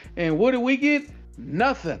Duty, and what do we get?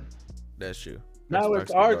 Nothing. That's true. Now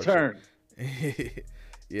it's our turn.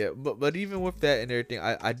 Yeah, but even with that and everything,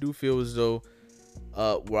 I do feel as though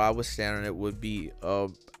where I would stand on it would be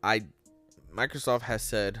Microsoft has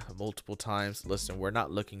said multiple times, listen, we're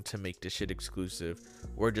not looking to make this shit exclusive.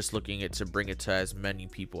 We're just looking to bring it to as many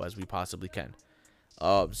people as we possibly can.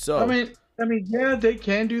 So I mean, yeah, they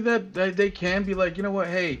can do that. They can be like, you know what,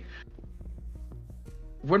 hey,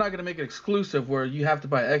 we're not gonna make it exclusive where you have to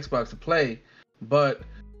buy Xbox to play, but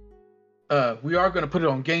we are gonna put it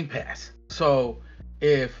on Game Pass. So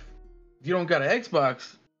if you don't got an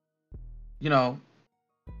Xbox,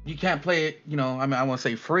 you can't play it, I mean, I want to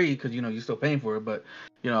say free because, you're still paying for it, but,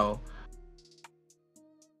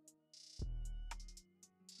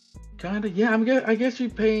 kind of, yeah, I guess you're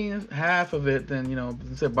paying half of it then,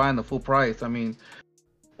 instead of buying the full price. I mean,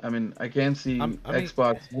 I can see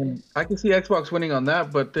Xbox winning. I can see Xbox winning on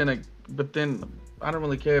that, but then I don't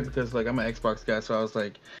really care because, like, I'm an Xbox guy, so I was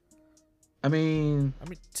like, I mean,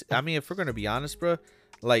 if we're gonna be honest, bro,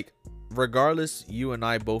 like, regardless, you and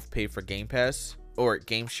I both pay for Game Pass or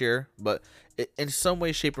Game Share, but in some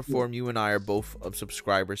way, shape, or form, you and I are both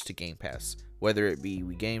subscribers to Game Pass, whether it be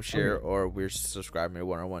we Game Share or we're subscribing to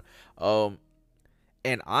 1-on-1.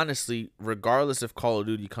 And honestly, regardless if Call of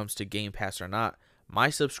Duty comes to Game Pass or not, my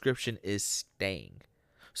subscription is staying.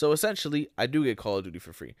 So essentially, I do get Call of Duty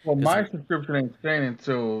for free. Well, my subscription ain't staying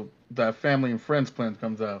until that Family and Friends plan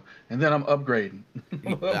comes out, and then I'm upgrading.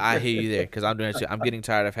 I hear you there, because I'm doing shit. I'm getting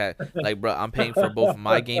tired of like, bro, I'm paying for both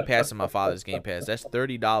my Game Pass and my father's Game Pass. That's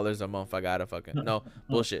 $30 a month. I gotta fucking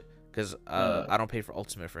bullshit, because I don't pay for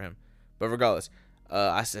Ultimate for him. But regardless,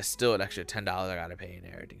 I said still an extra $10 I gotta pay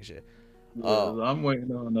and everything shit. I'm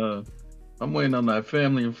waiting on that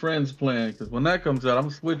Family and Friends plan, because when that comes out, I'm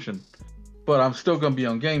switching. But I'm still gonna be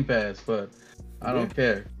on Game Pass, but I don't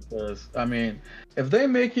care, because I mean, if they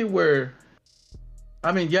make it where,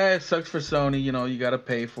 I mean, yeah, it sucks for Sony. You gotta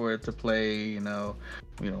pay for it to play.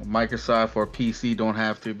 Microsoft or PC don't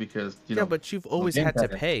have to, because yeah, but you've always had to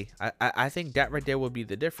pay. I think that right there would be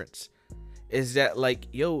the difference. Is that like,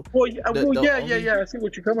 yo? Well, yeah. I see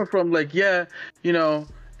what you're coming from. Like, yeah,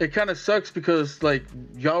 it kind of sucks because, like,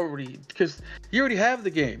 you already have the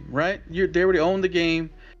game, right? They already own the game.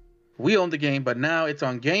 We own the game, but now it's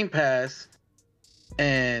on Game Pass,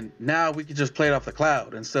 and now we can just play it off the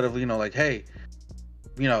cloud instead of, like, hey,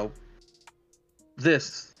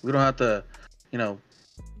 this, we don't have to,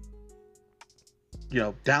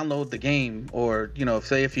 download the game, or,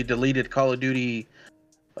 say if you deleted Call of Duty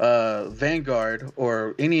Vanguard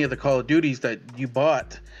or any of the Call of Duties that you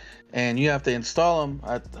bought, and you have to install them.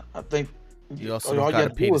 I think you also got to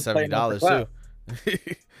pay the $70 too.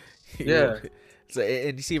 Yeah. So,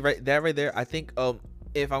 and you see right there, I think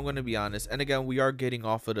if I'm gonna be honest, and again, we are getting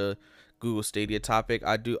off of the Google Stadia topic.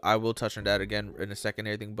 I will touch on that again in a second,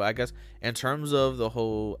 and everything. But I guess in terms of the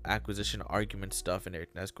whole acquisition argument stuff and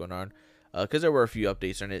everything that's going on, because there were a few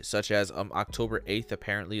updates on it, such as October 8th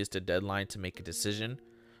apparently is the deadline to make a decision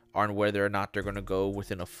on whether or not they're gonna go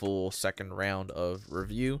within a full second round of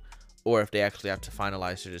review, or if they actually have to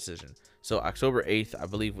finalize their decision. So October 8th, I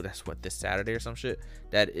believe that's what, this Saturday or some shit.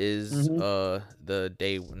 That is the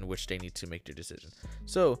day in which they need to make their decision.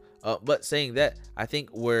 So, but saying that, I think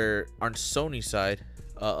where on Sony side,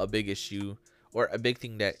 a big issue or a big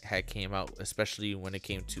thing that had came out, especially when it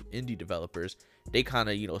came to indie developers, they kind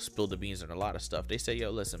of, you know, spilled the beans on a lot of stuff. They say,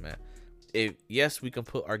 yo, listen, man, if yes, we can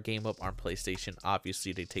put our game up on PlayStation,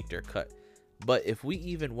 obviously they take their cut. But if we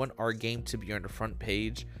even want our game to be on the front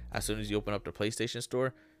page as soon as you open up the PlayStation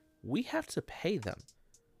store, we have to pay them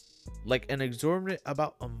like an exorbitant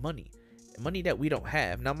amount of money that we don't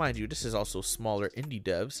have. Now, mind you, this is also smaller indie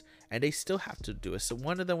devs, and they still have to do it. So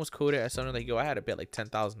one of them was quoted as something like, yo, I had to pay like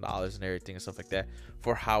 $10,000 and everything and stuff like that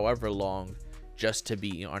for however long just to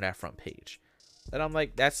be on that front page. And I'm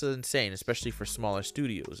like, that's insane, especially for smaller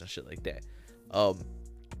studios and shit like that.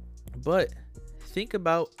 But think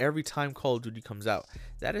about every time Call of Duty comes out,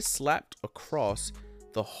 that is slapped across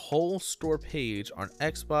the whole store page on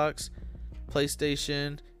Xbox,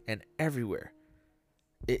 PlayStation, and everywhere.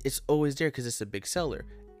 It's always there because it's a big seller.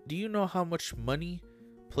 Do you know how much money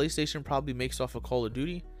PlayStation probably makes off of Call of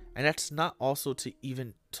Duty? And that's not also to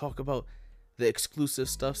even talk about the exclusive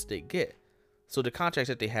stuffs they get. So the contracts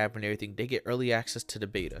that they have and everything, they get early access to the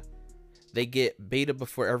beta. They get beta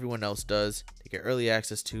before everyone else does. They get early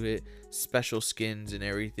access to it, special skins and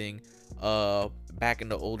everything. Back in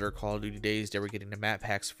the older Call of Duty days, they were getting the map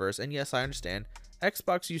packs first. And yes, I understand.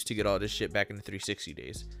 Xbox used to get all this shit back in the 360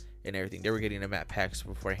 days and everything. They were getting the map packs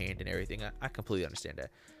beforehand and everything. I completely understand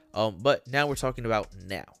that. But now we're talking about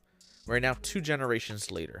now. We're now 2 generations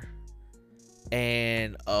later.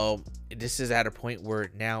 And this is at a point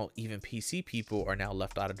where now even PC people are now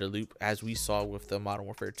left out of the loop, as we saw with the Modern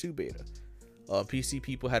Warfare 2 beta. PC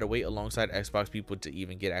people had to wait alongside Xbox people to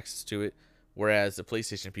even get access to it, whereas the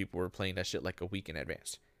PlayStation people were playing that shit like a week in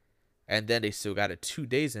advance. And then they still got it 2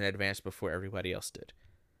 days in advance before everybody else did.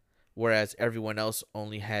 Whereas everyone else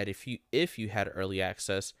only had, if you had early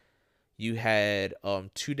access, you had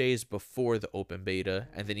 2 days before the open beta,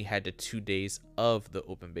 and then you had the 2 days of the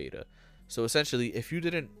open beta. So essentially, if you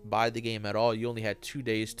didn't buy the game at all, you only had 2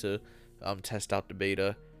 days to test out the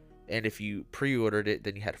beta. And if you pre-ordered it,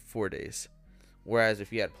 then you had 4 days. Whereas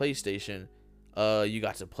if you had PlayStation, you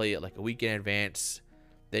got to play it like a week in advance.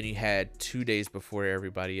 Then you had 2 days before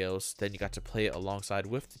everybody else. Then you got to play it alongside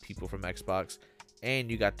with the people from Xbox. And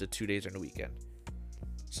you got the 2 days on the weekend.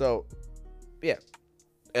 So, yeah.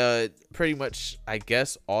 Pretty much, I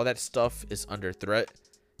guess, all that stuff is under threat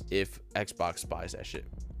if Xbox buys that shit.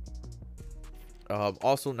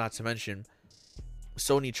 Also, not to mention,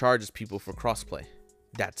 Sony charges people for crossplay.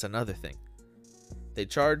 That's another thing. They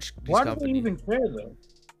charge these Why companies. do they even care, though?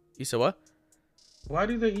 You said what? Why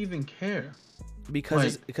do they even care?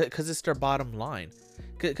 Because it's their bottom line.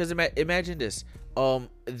 Because imagine this.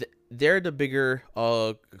 They're the bigger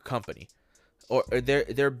company, or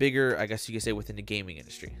they're bigger, I guess you could say, within the gaming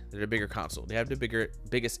industry. They're the bigger console. They have the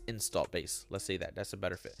biggest install base. Let's say that's a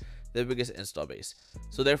better fit. The biggest install base.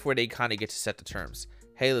 So therefore, they kind of get to set the terms.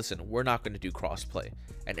 Hey, listen, we're not going to do crossplay.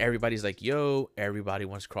 And everybody's like, yo, everybody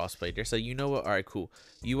wants crossplay. They're saying, you know what? All right, cool.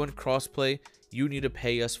 You want crossplay? You need to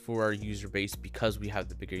pay us for our user base because we have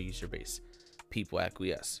the bigger user base. People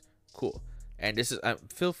acquiesce. Cool. And this is,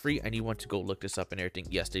 feel free, anyone, to go look this up and everything.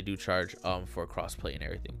 Yes, they do charge for crossplay and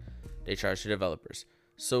everything. They charge the developers.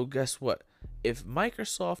 So guess what? If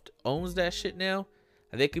Microsoft owns that shit now,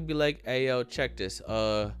 they could be like, hey, yo, check this.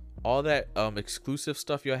 All that exclusive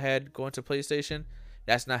stuff you had going to PlayStation,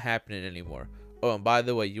 that's not happening anymore. Oh, and by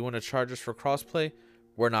the way, you want to charge us for crossplay?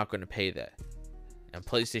 We're not going to pay that. And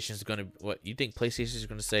PlayStation's going to, what, you think PlayStation's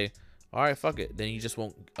going to say, all right, fuck it. Then you just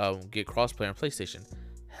won't get crossplay on PlayStation.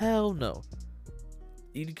 Hell no.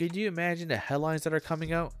 Could you imagine the headlines that are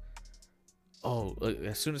coming out? Oh,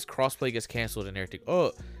 as soon as crossplay gets canceled and everything.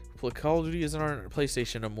 Oh, Call of Duty isn't on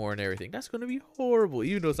PlayStation no more and everything. That's going to be horrible.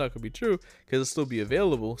 Even though it's not going to be true, because it'll still be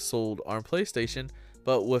available, sold on PlayStation.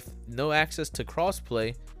 But with no access to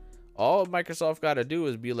crossplay, all Microsoft got to do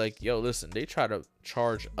is be like, yo, listen, they try to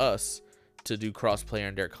charge us to do crossplay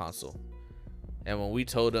on their console. And when we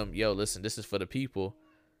told them, yo, listen, this is for the people,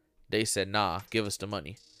 they said, nah, give us the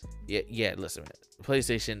money. Yeah, listen, man.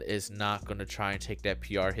 PlayStation is not going to try and take that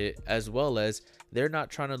PR hit, as well as they're not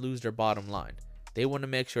trying to lose their bottom line. They want to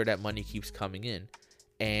make sure that money keeps coming in.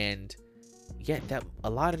 And yet, a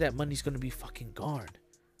lot of that money is going to be fucking gone.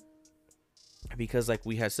 Because like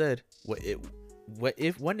we have said,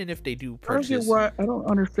 when and if they do purchase, I don't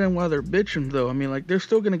understand why they're bitching though. I mean, like, they're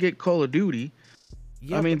still gonna get Call of Duty.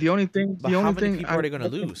 Yeah, I mean, the only thing how many people are they gonna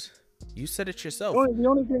lose? You said it yourself. The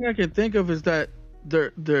only thing I can think of is that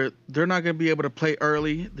they're not gonna be able to play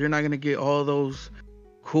early. They're not gonna get all those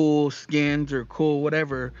cool skins or cool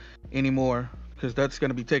whatever anymore, because that's going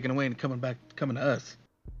to be taken away and coming to us.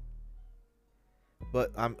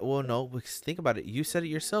 But well, no, because think about it. You said it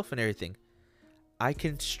yourself and everything. I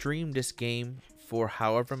can stream this game for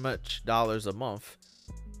however much dollars a month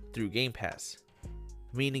through Game Pass,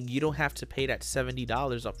 meaning you don't have to pay that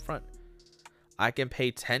 $70 up front. I can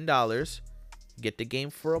pay $10, get the game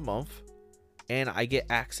for a month, and I get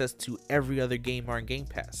access to every other game on Game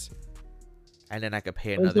Pass. And then I could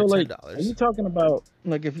pay another $10. Are you talking about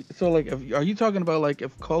like are you talking about like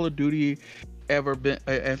if Call of Duty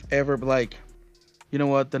if ever like, you know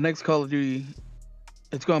what, the next Call of Duty,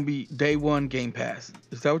 it's gonna be day one Game Pass?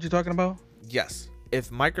 Is that what you're talking about? Yes. If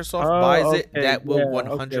Microsoft buys it, that will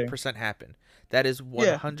 100% okay. happen. That is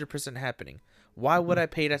 100% happening. Why would I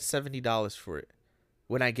pay that $70 for it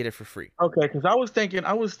when I get it for free? Okay, because I was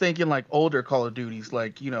thinking like older Call of Duties,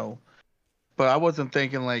 like, you know, but I wasn't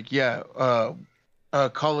thinking like, a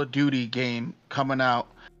Call of Duty game coming out,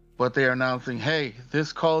 but they're announcing, hey,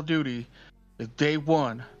 this Call of Duty is day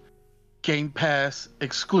one Game Pass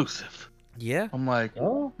exclusive. Yeah. I'm like,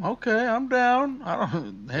 oh, okay, I'm down.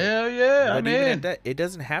 Hell yeah, but I'm even in. at that, it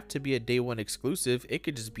doesn't have to be a day one exclusive. It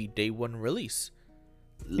could just be day one release.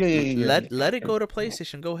 Let it go to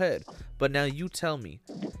PlayStation. Go ahead. But now you tell me,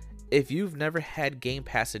 if you've never had Game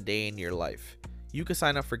Pass a day in your life, you can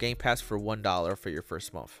sign up for Game Pass for $1 for your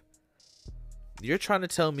first month. You're trying to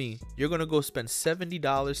tell me you're gonna go spend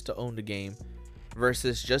 $70 to own the game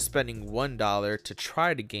versus just spending $1 to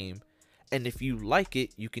try the game. And if you like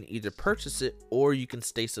it, you can either purchase it or you can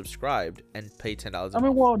stay subscribed and pay $10 a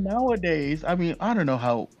month. Well, nowadays, I don't know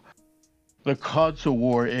how the console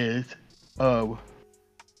war is. I'm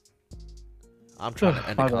trying to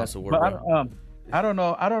end the console war, bro. I don't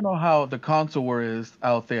know how the console war is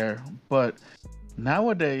out there, but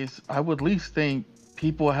nowadays, I would at least think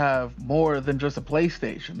people have more than just a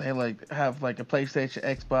PlayStation. They have like a PlayStation,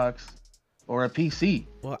 Xbox, or a PC.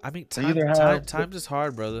 Well, I mean, times is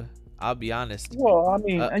hard, brother. I'll be honest. Well, I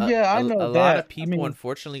mean, I know a lot of people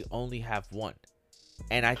unfortunately only have one,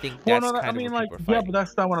 and I think that's kind of what people are fighting. But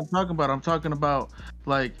that's not what I'm talking about. I'm talking about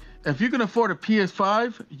like if you can afford a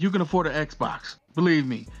PS5, you can afford an Xbox. Believe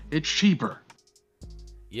me, it's cheaper.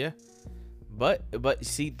 Yeah, but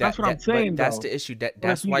see that's what I'm saying. That's the issue.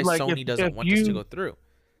 That's why Sony doesn't want this to go through,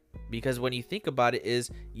 because when you think about it,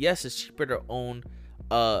 yes, it's cheaper to own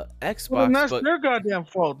Xbox, well, that's their goddamn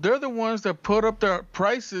fault. They're the ones that put up their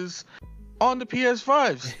prices on the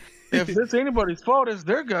PS5s. If it's anybody's fault, it's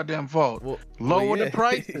their goddamn fault. Lower the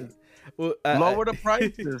prices. Lower the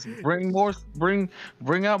prices. Bring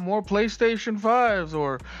out more PlayStation 5s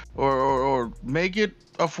or make it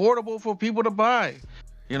affordable for people to buy.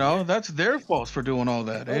 You know, that's their fault for doing all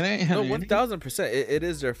that. No, 1000%. It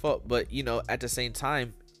is their fault, but you know, at the same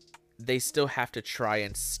time, they still have to try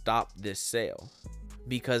and stop this sale.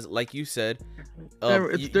 Because, like you said,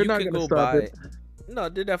 they're not going to stop it. No,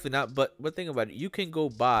 they're definitely not. But think about it. You can go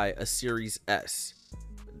buy a Series S.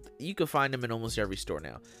 You can find them in almost every store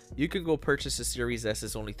now. You can go purchase a Series S.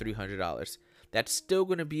 It's only $300. That's still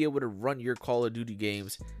going to be able to run your Call of Duty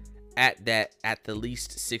games at the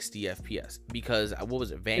least 60 FPS. Because, what was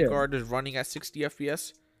it? Vanguard is running at 60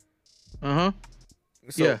 FPS? Uh-huh.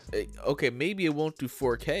 So, okay, maybe it won't do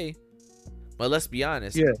 4K. But let's be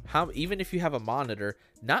honest. Even if you have a monitor,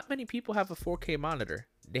 not many people have a 4K monitor.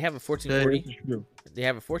 They have a 1440. They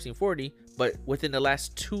have a 1440, but within the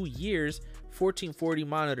last 2 years, 1440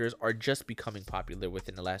 monitors are just becoming popular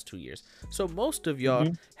within the last 2 years. So most of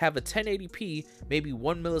y'all have a 1080p, maybe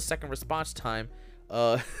 1 millisecond response time,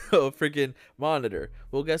 freaking monitor.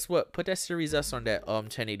 Well, guess what? Put that Series S on that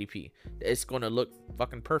 1080p. It's gonna look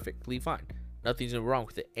fucking perfectly fine. Nothing's wrong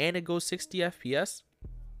with it, and it goes 60 FPS.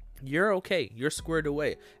 You're okay. You're squared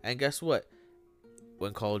away. And guess what?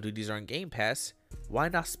 When Call of Duties are on Game Pass, why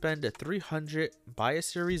not spend the $300, buy a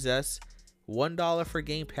Series S, $1 for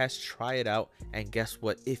Game Pass, try it out, and guess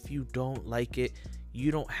what? If you don't like it,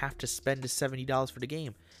 you don't have to spend the $70 for the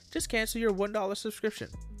game. Just cancel your $1 subscription.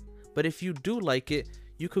 But if you do like it,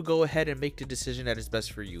 you could go ahead and make the decision that is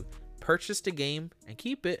best for you. Purchase the game and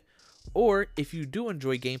keep it, or if you do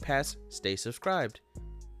enjoy Game Pass, stay subscribed.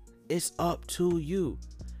 It's up to you.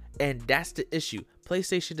 And that's the issue.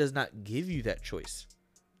 PlayStation does not give you that choice.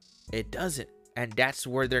 It doesn't. And that's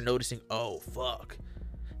where they're noticing, oh, fuck.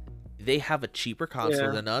 They have a cheaper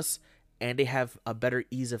console than us, and they have a better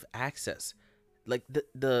ease of access. Like,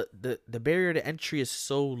 the barrier to entry is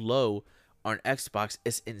so low on Xbox,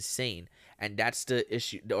 it's insane. And that's the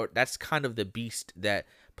issue, or that's kind of the beast that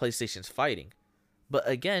PlayStation's fighting. But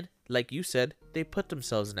again, like you said, they put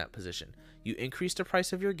themselves in that position. You increase the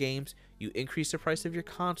price of your games, you increase the price of your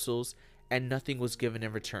consoles, and nothing was given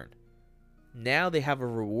in return. Now they have a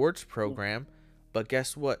rewards program, but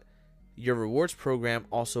guess what? Your rewards program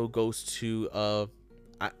also goes to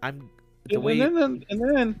and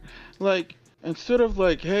then like instead of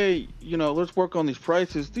like, hey, let's work on these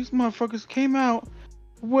prices. These motherfuckers came out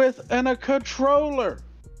with a controller.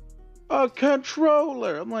 A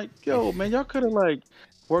controller. I'm like, yo, man, y'all could have like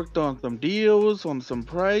worked on some deals, on some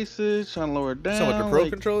prices, trying to lower it down. So with the Pro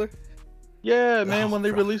controller? Yeah, man. When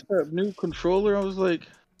they released that new controller, I was like,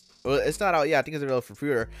 well, it's not out. Yeah, I think it's available for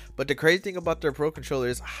pre-order. But the crazy thing about their Pro controller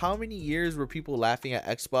is how many years were people laughing at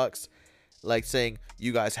Xbox, like saying,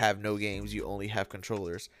 you guys have no games, you only have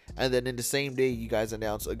controllers. And then in the same day, you guys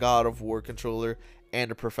announced a God of War controller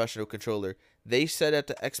and a professional controller. They said that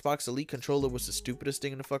the Xbox Elite controller was the stupidest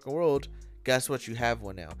thing in the fucking world. Guess what? You have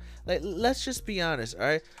one now. Like, let's just be honest, all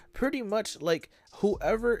right? Pretty much, like,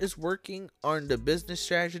 whoever is working on the business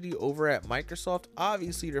strategy over at Microsoft,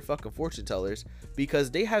 obviously they're fucking fortune tellers, because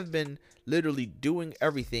they have been literally doing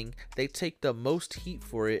everything. They take the most heat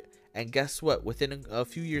for it, and guess what? Within a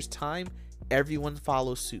few years' time, everyone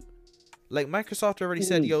follows suit. Like, Microsoft already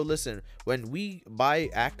said, yo, listen, when we buy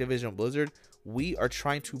Activision Blizzard, we are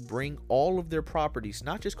trying to bring all of their properties,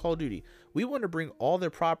 not just Call of Duty. We want to bring all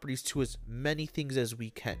their properties to as many things as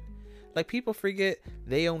we can. Like, people forget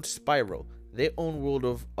they own Spyro. They own World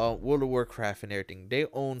of Warcraft and everything. They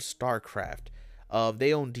own StarCraft.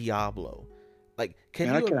 They own Diablo. Like,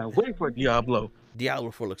 I cannot wait for Diablo.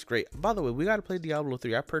 Diablo 4 looks great. By the way, we got to play Diablo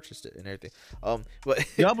 3. I purchased it and everything. But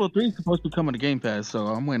Diablo 3 is supposed to be coming to Game Pass, so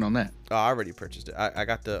I'm waiting on that. I already purchased it. I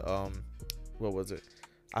got the what was it?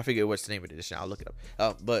 I forget what's the name of the edition. I'll look it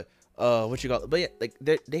up. But what you call it? But yeah, like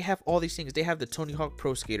they have all these things. They have the Tony Hawk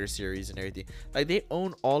Pro Skater series and everything. Like, they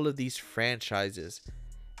own all of these franchises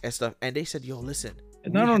and stuff. And they said, yo, listen.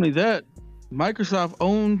 And not only that, Microsoft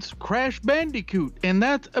owns Crash Bandicoot, and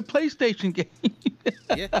that's a PlayStation game.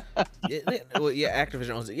 yeah, well, yeah,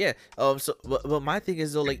 Activision owns it. Yeah. But my thing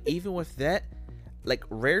is though, like, even with that, like,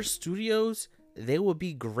 Rare Studios, they would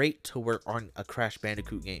be great to work on a Crash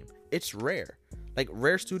Bandicoot game. It's Rare. Like,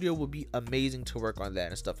 Rare Studio would be amazing to work on that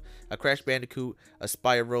and stuff. A Crash Bandicoot, a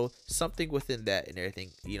Spyro, something within that and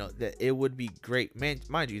everything. That it would be great. Man,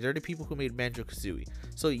 mind you, they're the people who made Banjo-Kazooie.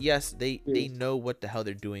 So yes, they know what the hell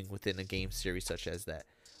they're doing within a game series such as that.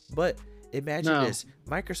 But imagine this.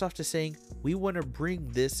 Microsoft is saying, we want to bring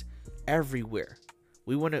this everywhere.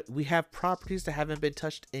 We have properties that haven't been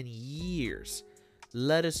touched in years.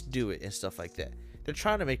 Let us do it and stuff like that. They're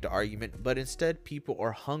trying to make the argument, but instead people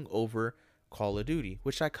are hung over Call of Duty,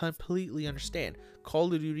 which I completely understand.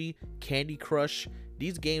 Call of Duty, Candy Crush,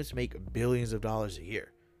 these games make billions of dollars a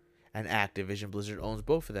year. And Activision Blizzard owns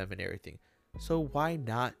both of them and everything. So why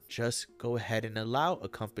not just go ahead and allow a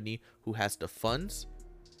company who has the funds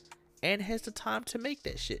and has the time to make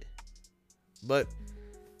that shit? But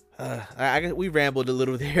I guess we rambled a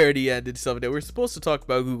little there at the end and stuff that we're supposed to talk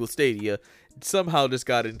about Google Stadia. Somehow just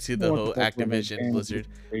got into the whole Activision Blizzard.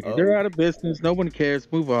 They're out of business. No one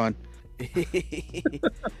cares. Move on.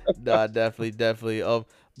 Nah, definitely.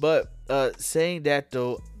 But saying that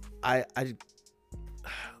though, I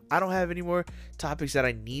don't have any more topics that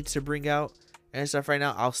I need to bring out and stuff right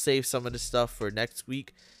now. I'll save some of the stuff for next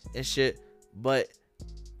week and shit. But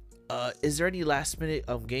is there any last minute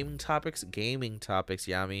gaming topics?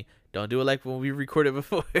 Yami. Don't do it like when we recorded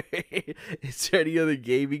before. Is there any other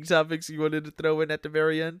gaming topics you wanted to throw in at the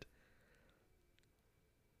very end?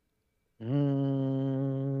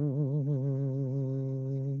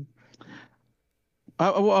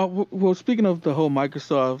 Well, speaking of the whole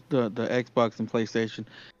Microsoft, the Xbox and PlayStation,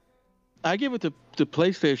 I give it to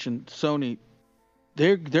PlayStation, Sony.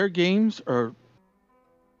 Their games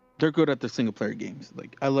they're good at the single player games.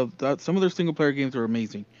 Like, I love that. Some of their single player games are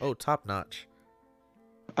amazing. Oh, top notch.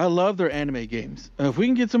 I love their anime games. If we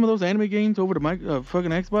can get some of those anime games over to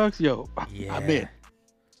fucking Xbox, yo, yeah. I'm in.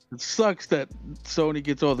 It sucks that Sony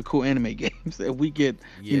gets all the cool anime games and we get,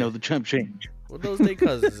 the chump change. Well, those they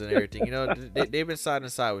cousins and everything, they've been side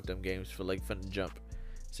and side with them games from the jump.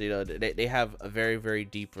 So they have a very, very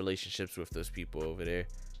deep relationships with those people over there.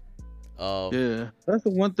 Yeah, that's the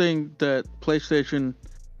one thing that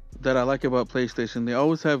I like about PlayStation. They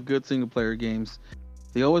always have good single player games.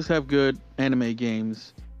 They always have good anime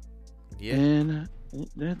games. Yeah, and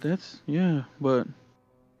that's But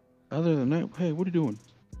other than that, hey, what are you doing?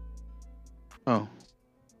 Oh.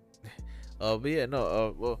 But yeah,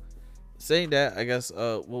 no. Well, saying that, I guess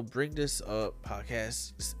we'll bring this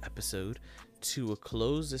podcast, this episode, to a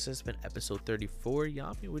close. This has been episode 34.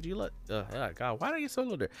 Yami, would you let? God, why did I get so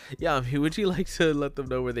low there? Yami, would you like to let them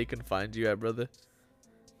know where they can find you at, brother?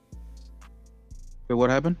 Wait, what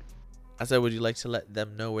happened? I said, would you like to let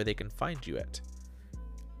them know where they can find you at?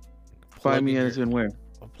 Find me as in where?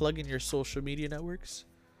 Plug in your social media networks.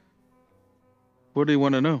 What do you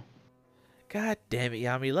want to know? God damn it,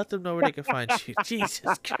 Yami. Let them know where they can find you.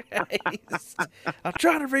 Jesus Christ. I'm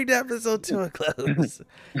trying to bring the episode to a close.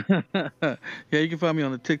 Yeah, you can find me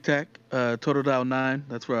on the TikTok, Total9.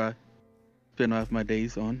 That's where I spend off my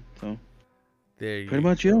days on. So there you pretty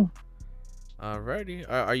much, yeah. Alrighty.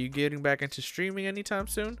 Are you getting back into streaming anytime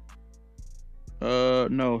soon?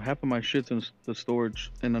 No. Half of my shit's in the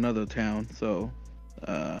storage in another town. So,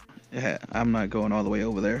 yeah, I'm not going all the way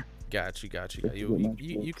over there. Got you.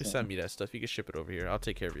 You can send me that stuff. You can ship it over here. I'll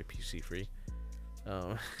take care of your PC free.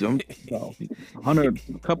 A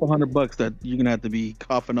couple $100 that you're gonna have to be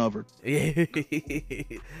coughing over.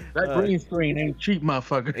 That green screen ain't cheap,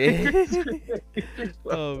 motherfucker.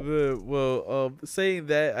 Oh man. Well, saying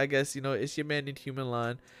that, I guess it's your man Inhuman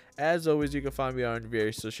Line. As always, you can find me on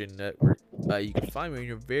various social network. You can find me on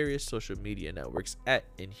your various social media networks at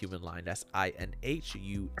Inhuman Line. That's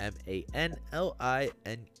INHUMANLINE.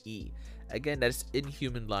 Again, that's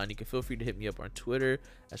Inhuman Line. You can feel free to hit me up on Twitter.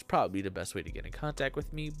 That's probably the best way to get in contact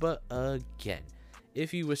with me. But again,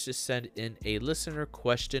 if you wish to send in a listener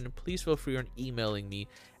question, please feel free on emailing me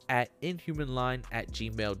at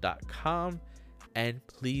inhumanline@gmail.com. And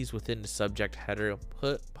please, within the subject header,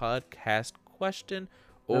 put podcast question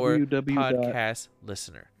or podcast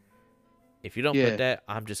listener. If you don't put that,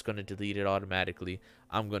 I'm just going to delete it automatically.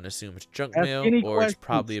 I'm going to assume it's junk mail or it's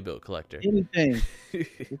probably a bill collector. Anything.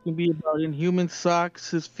 It can be about Inhuman socks,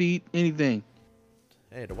 his feet, anything.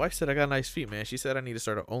 Hey, the wife said I got nice feet, man. She said I need to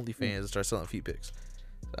start an OnlyFans and start selling feet pics.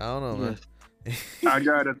 I don't know, man. I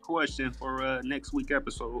got a question for next week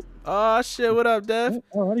episode. Oh, shit. What up, Dev?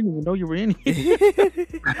 Oh, I didn't even know you were in here.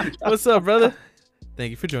 What's up, brother? Thank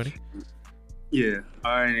you for joining. Yeah.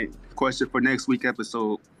 All right. Question for next week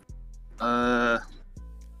episode.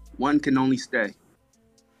 One can only stay.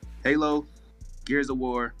 Halo, Gears of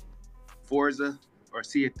War, Forza, or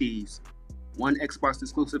Sea of Thieves. One Xbox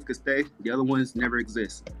exclusive could stay. The other ones never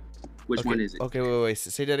exist. Which one is it? Okay, wait.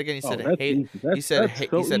 Say that again. You said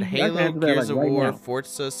Halo, Gears of War,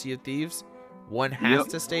 Forza, Sea of Thieves. One has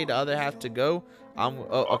to stay. The other have to go.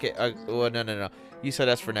 Okay. No. You said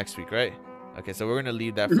that's for next week, right? Okay, so we're gonna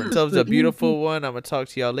leave that for ourselves. A beautiful one. I'm gonna talk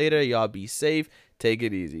to y'all later. Y'all be safe. Take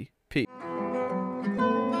it easy. Peace.